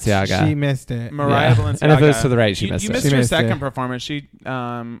the left, Balenciaga. she missed it. Mariah Balenciaga. And if it was to the right, she missed you it. missed She her missed second it. performance. She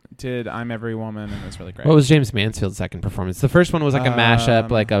did "I'm Every Woman" and it was really great. What was James Mansfield's second performance? The first one was like a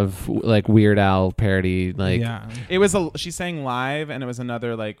mashup, like of like Weird Al parody, like. Yeah. It was she sang live, and it was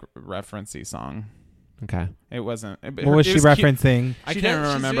another like referencey song. Okay. It wasn't. What was she referencing? I She can't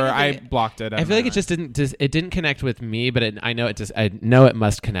does- she's remember. doing I it- blocked it. I feel like it just didn't. It didn't connect with me, but I know it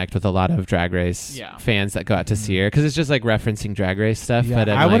must connect with a lot of Drag Race fans that go out to see her because it's just like referencing Drag Race stuff. Yeah, But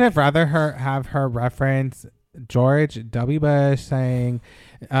I would have rather have her reference George W. Bush saying,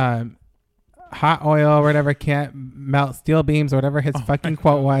 hot oil or whatever can't melt steel beams or whatever his fucking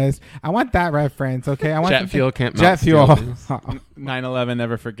quote was. I want that reference, okay? I want jet fuel can't melt jet fuel. 9/11,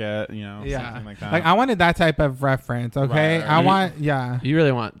 never forget, something like that. Like, I wanted that type of reference, okay? Right. I want, yeah. You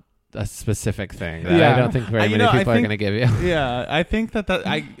really want a specific thing that I don't think very many people are going to give you. Yeah, I think that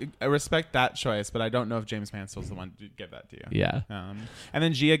I respect that choice, but I don't know if James Mansell's the one to give that to you. Yeah. And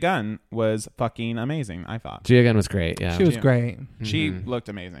then Gia Gunn was fucking amazing, I thought. Gia Gunn was great, yeah. She was great. She looked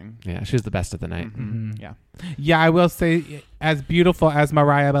amazing. Yeah, she was the best of the night. Yeah. Yeah, I will say, as beautiful as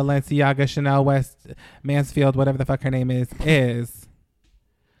Mariah Balenciaga, Chanel West, Mansfield, whatever the fuck her name is,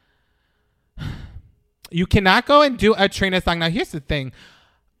 you cannot go and do a Trina song. Now, here's the thing.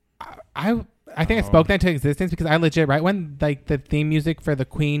 I think I spoke that into existence because I legit, right when like the theme music for the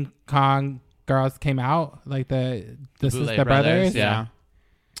Queen Kong girls came out, like the brothers, yeah.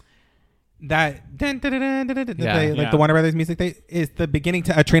 That the Warner Brothers music is the beginning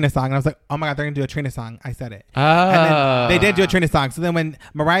to a Trina song, and I was like, oh my god, they're gonna do a Trina song. I said it. And then they did do a Trina song. So then when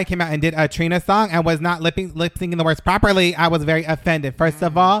Mariah came out and did a Trina song and was not lip syncing the words properly, I was very offended. First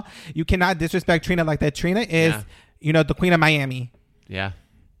of all, you cannot disrespect Trina like that. Trina is, the Queen of Miami. Yeah.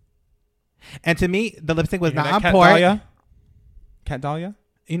 And to me, the lip sync was not on point. Cat Dahlia?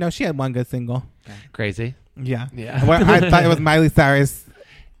 She had one good single. Crazy. Yeah. Yeah. I thought it was Miley Cyrus.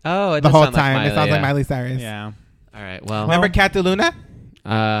 Oh, the whole time. It sounds like Miley Cyrus. Yeah. All right. Well, remember Cat DeLuna?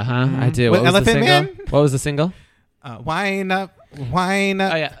 I do. With Elephant Man? What was the single? Wine up, wine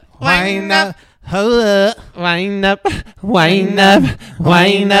up. Oh yeah. Wine up. Wine up, wine up,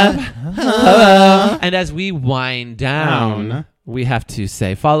 wine up. And as we wind down, we have to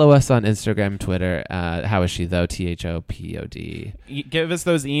say, follow us on Instagram, Twitter. How is she though? THOPOD. Give us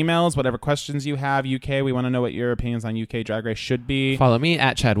those emails, whatever questions you have. UK, we want to know what your opinions on UK Drag Race should be. Follow me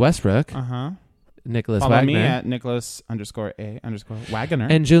at Chad Westbrook. Nicholas Follow Wagner. me at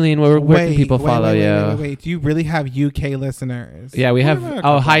Nicholas_A_Wagner. And Julian, where can people follow you? Wait. Do you really have UK listeners? Yeah, we have.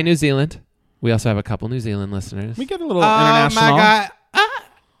 Oh, hi, New Zealand. We also have a couple New Zealand listeners. We get a little international. Oh my god.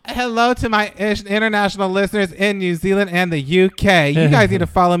 Hello to my international listeners in New Zealand and the UK. You guys need to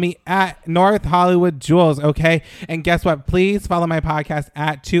follow me at North Hollywood Jules, okay? And guess what? Please follow my podcast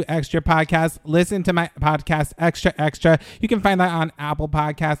at 2 Extra Podcasts. Listen to my podcast, Extra Extra. You can find that on Apple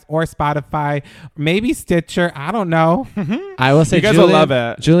Podcasts or Spotify, maybe Stitcher. I don't know. I will say you guys will love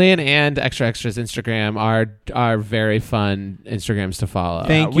it. Julian and Extra Extra's Instagram are very fun Instagrams to follow.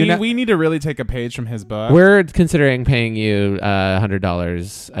 Thank you. We need to really take a page from his book. We're considering paying you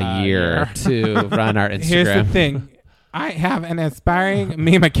 $100 a year to run our Instagram. Here's the thing. I have an aspiring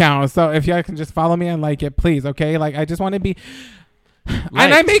meme account, so if y'all can just follow me and like it, please, okay? Like, I just want to be... And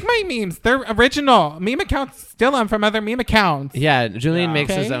I make my memes. They're original. Meme accounts steal them from other meme accounts. Yeah, Julian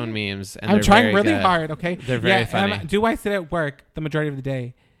makes his own memes. And I'm trying really hard, okay? They're very funny. Do I sit at work the majority of the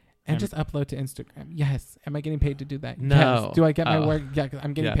day and just upload to Instagram? Yes. Am I getting paid to do that? No. Yes. Do I get my work? Yeah, because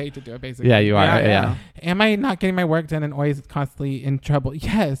I'm getting paid to do it, basically. Yeah, you are. Yeah. Am I not getting my work done and always constantly in trouble?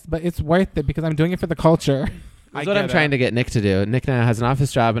 Yes, but it's worth it because I'm doing it for the culture. That's what I'm trying to get Nick to do. Nick now has an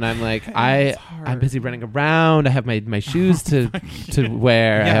office job, and I'm like, I'm busy running around. I have my shoes to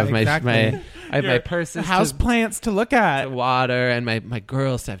wear. Yeah, I have exactly. I have my purses, house plants to look at, water, and my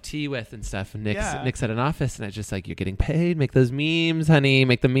girls to have tea with and stuff. And Nick's at an office, and I just like, you're getting paid. Make those memes, honey.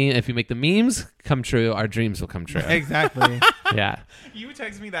 Make the meme. If you make the memes come true, our dreams will come true. Exactly. Yeah. You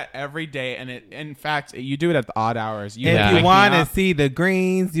text me that every day, and in fact, you do it at the odd hours. If you want to see the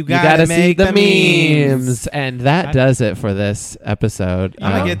greens, you gotta make see the memes. And that does it for this episode.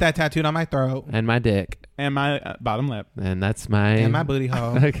 I'm gonna get that tattooed on my throat and my dick. And my bottom lip. And that's my booty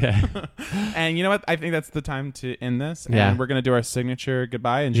hole. Okay. And you know what? I think that's the time to end this. And Yeah. we're going to do our signature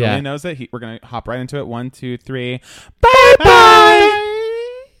goodbye. And Julian knows it. We're going to hop right into it. 1, 2, 3. Bye-bye.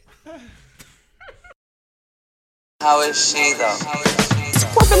 How is she though?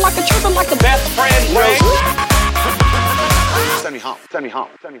 Swerving like a tripping like a Best friend, Ray. Send me home. Send me home.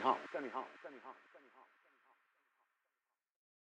 Send me home. Send me home.